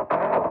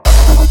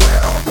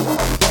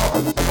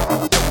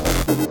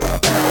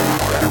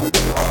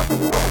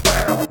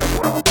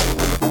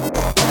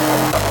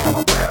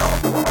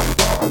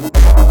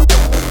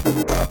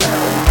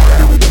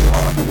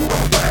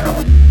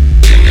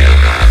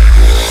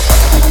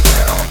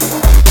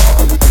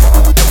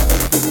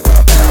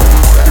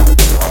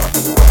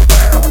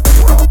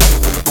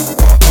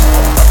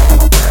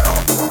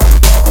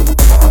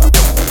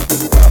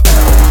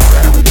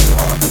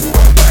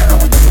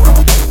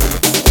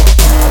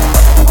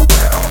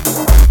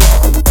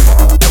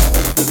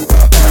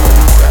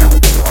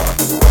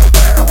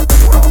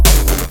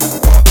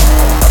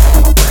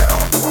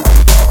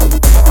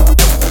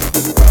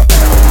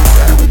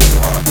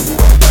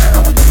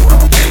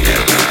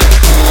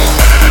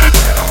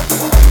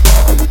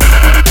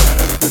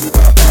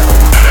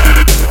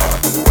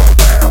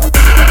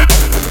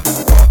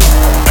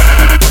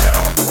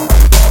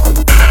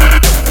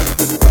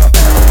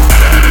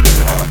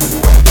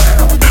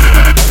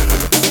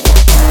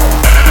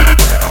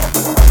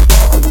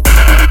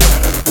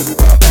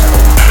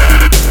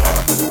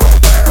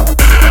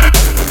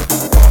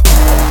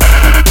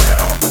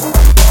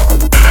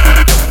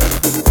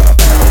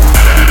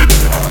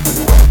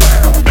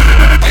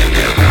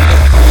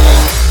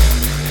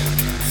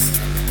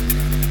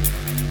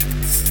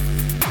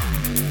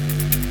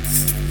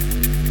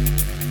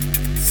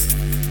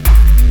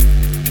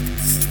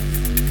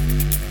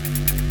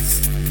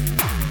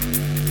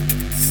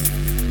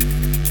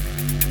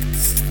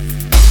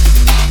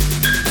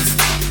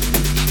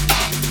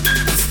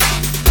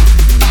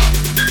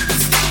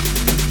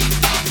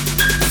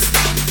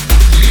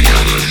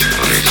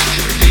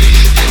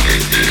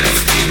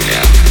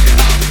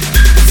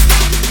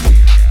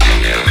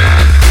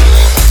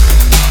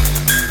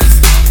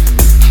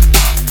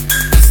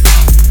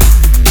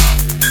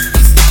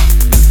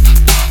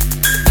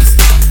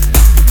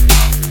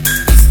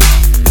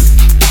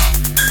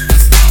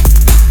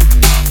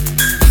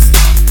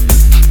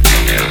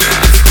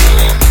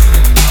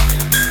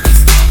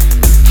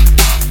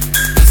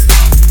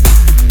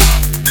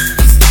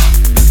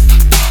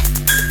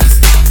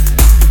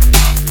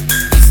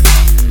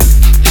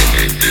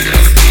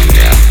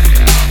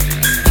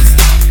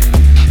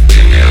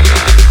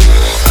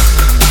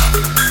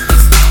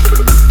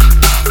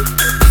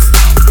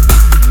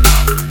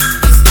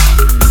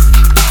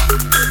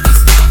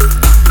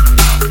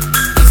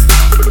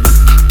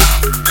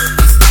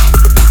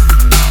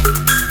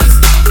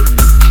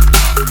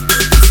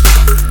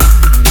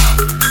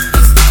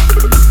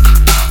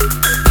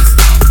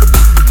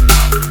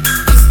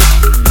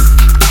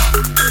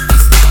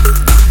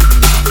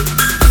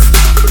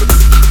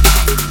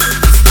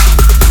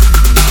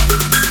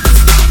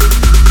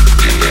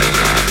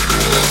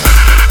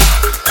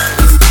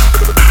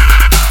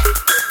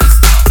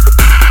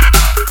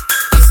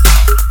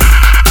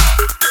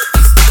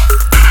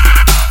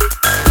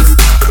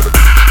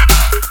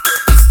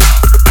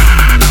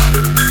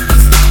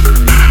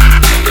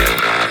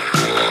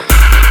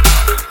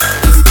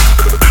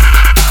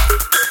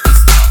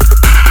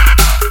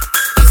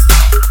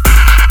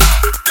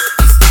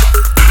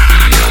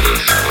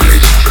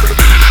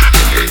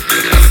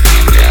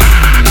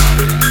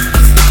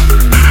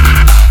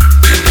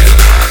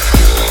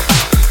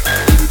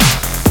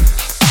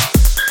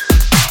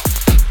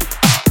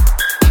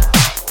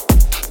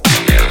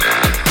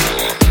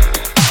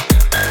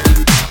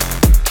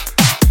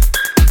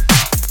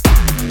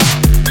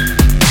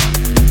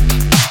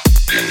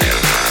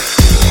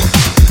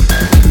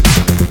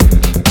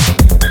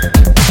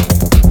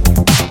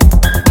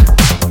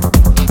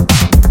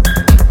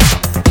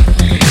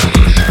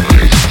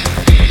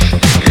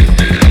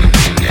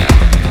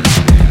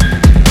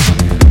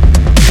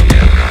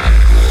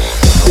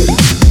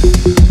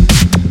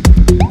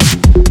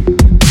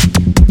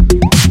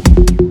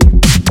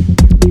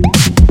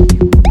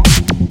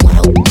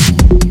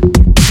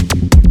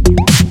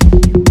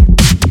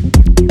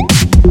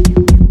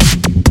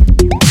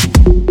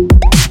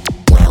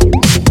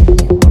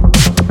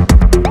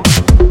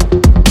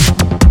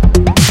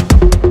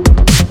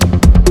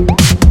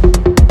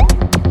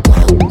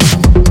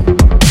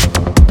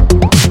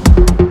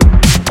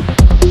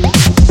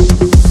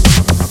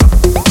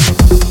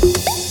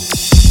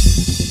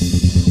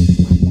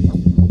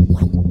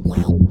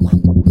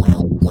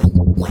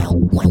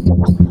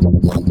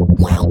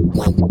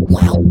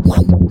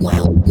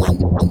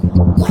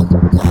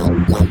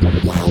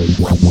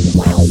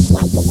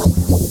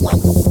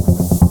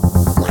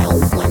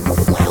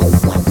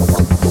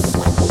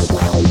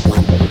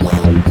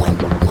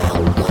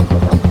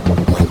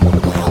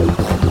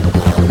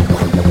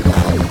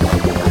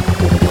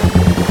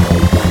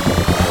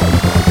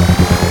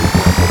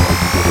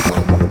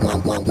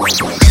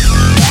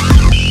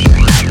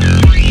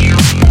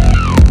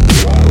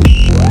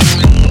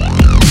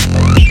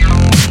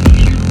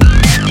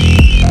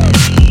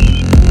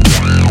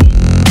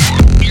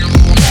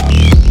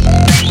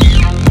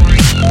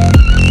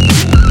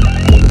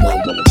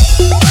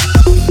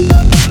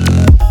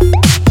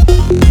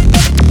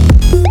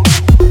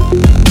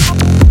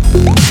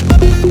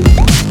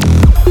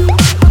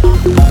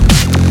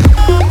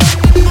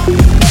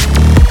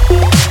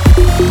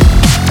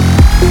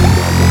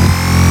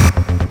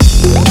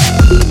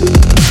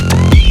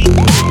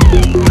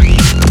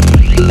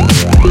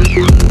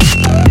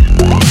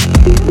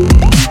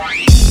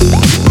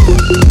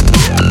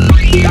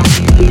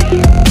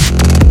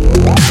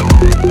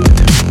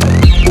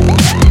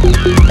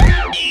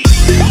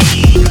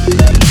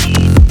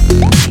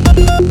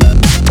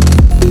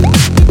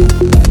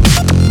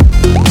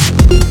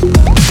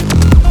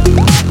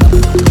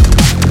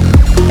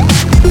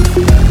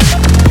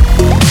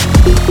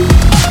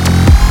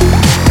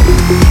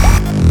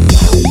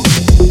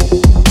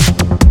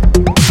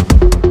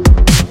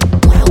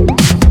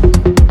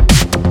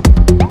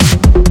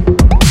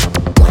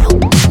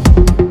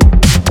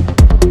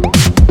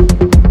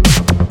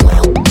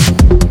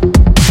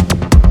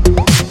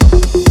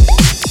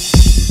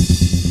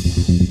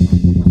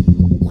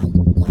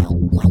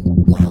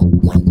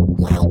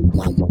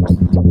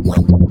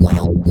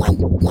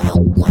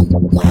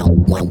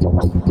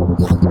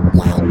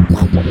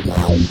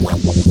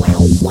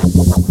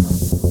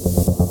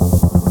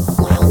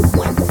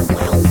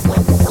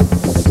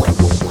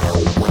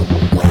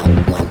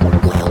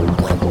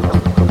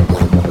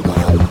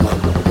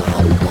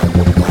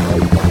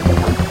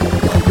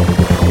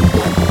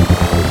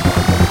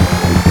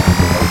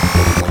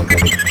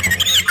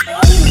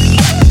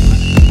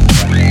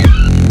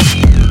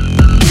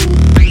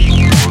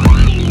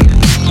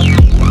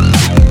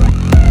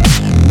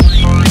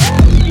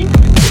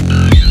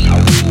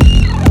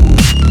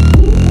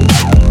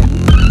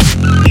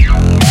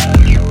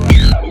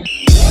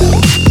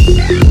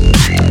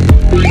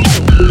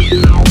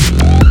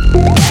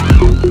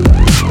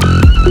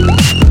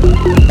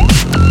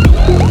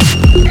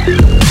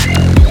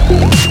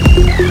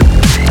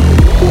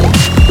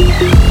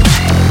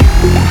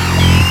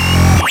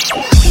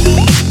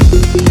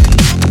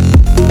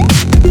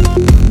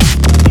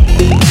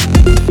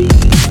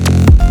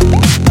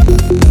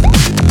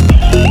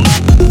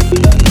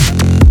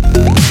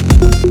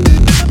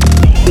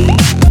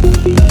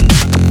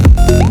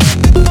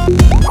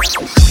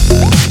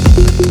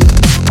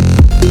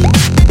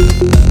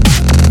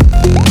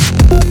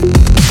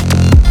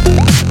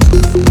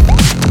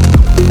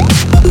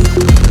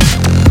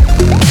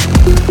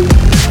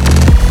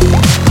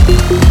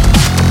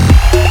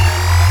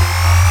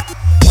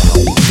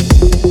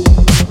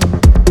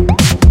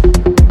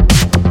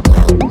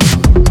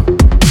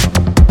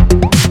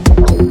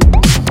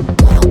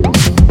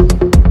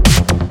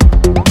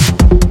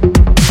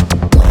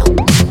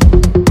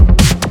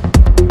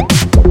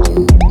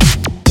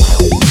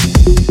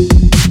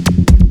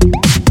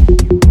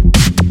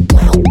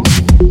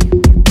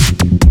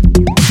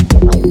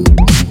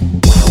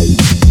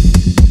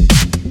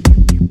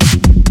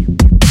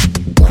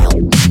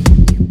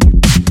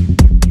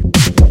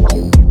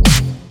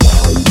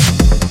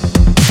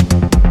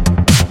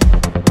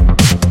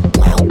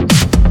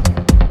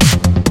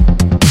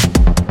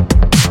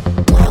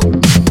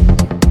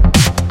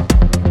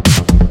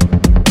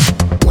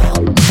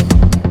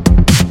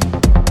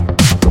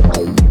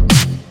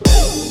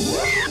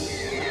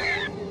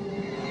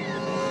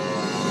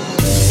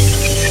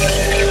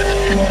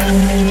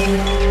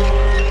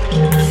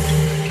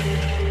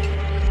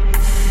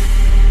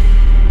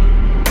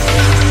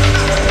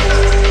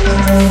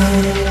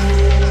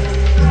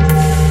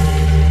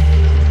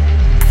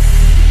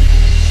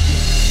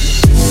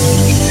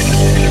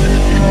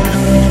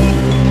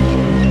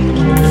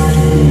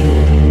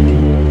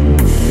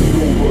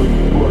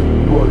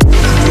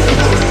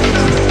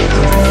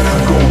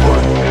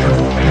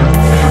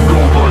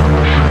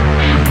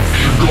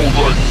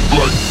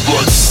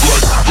 like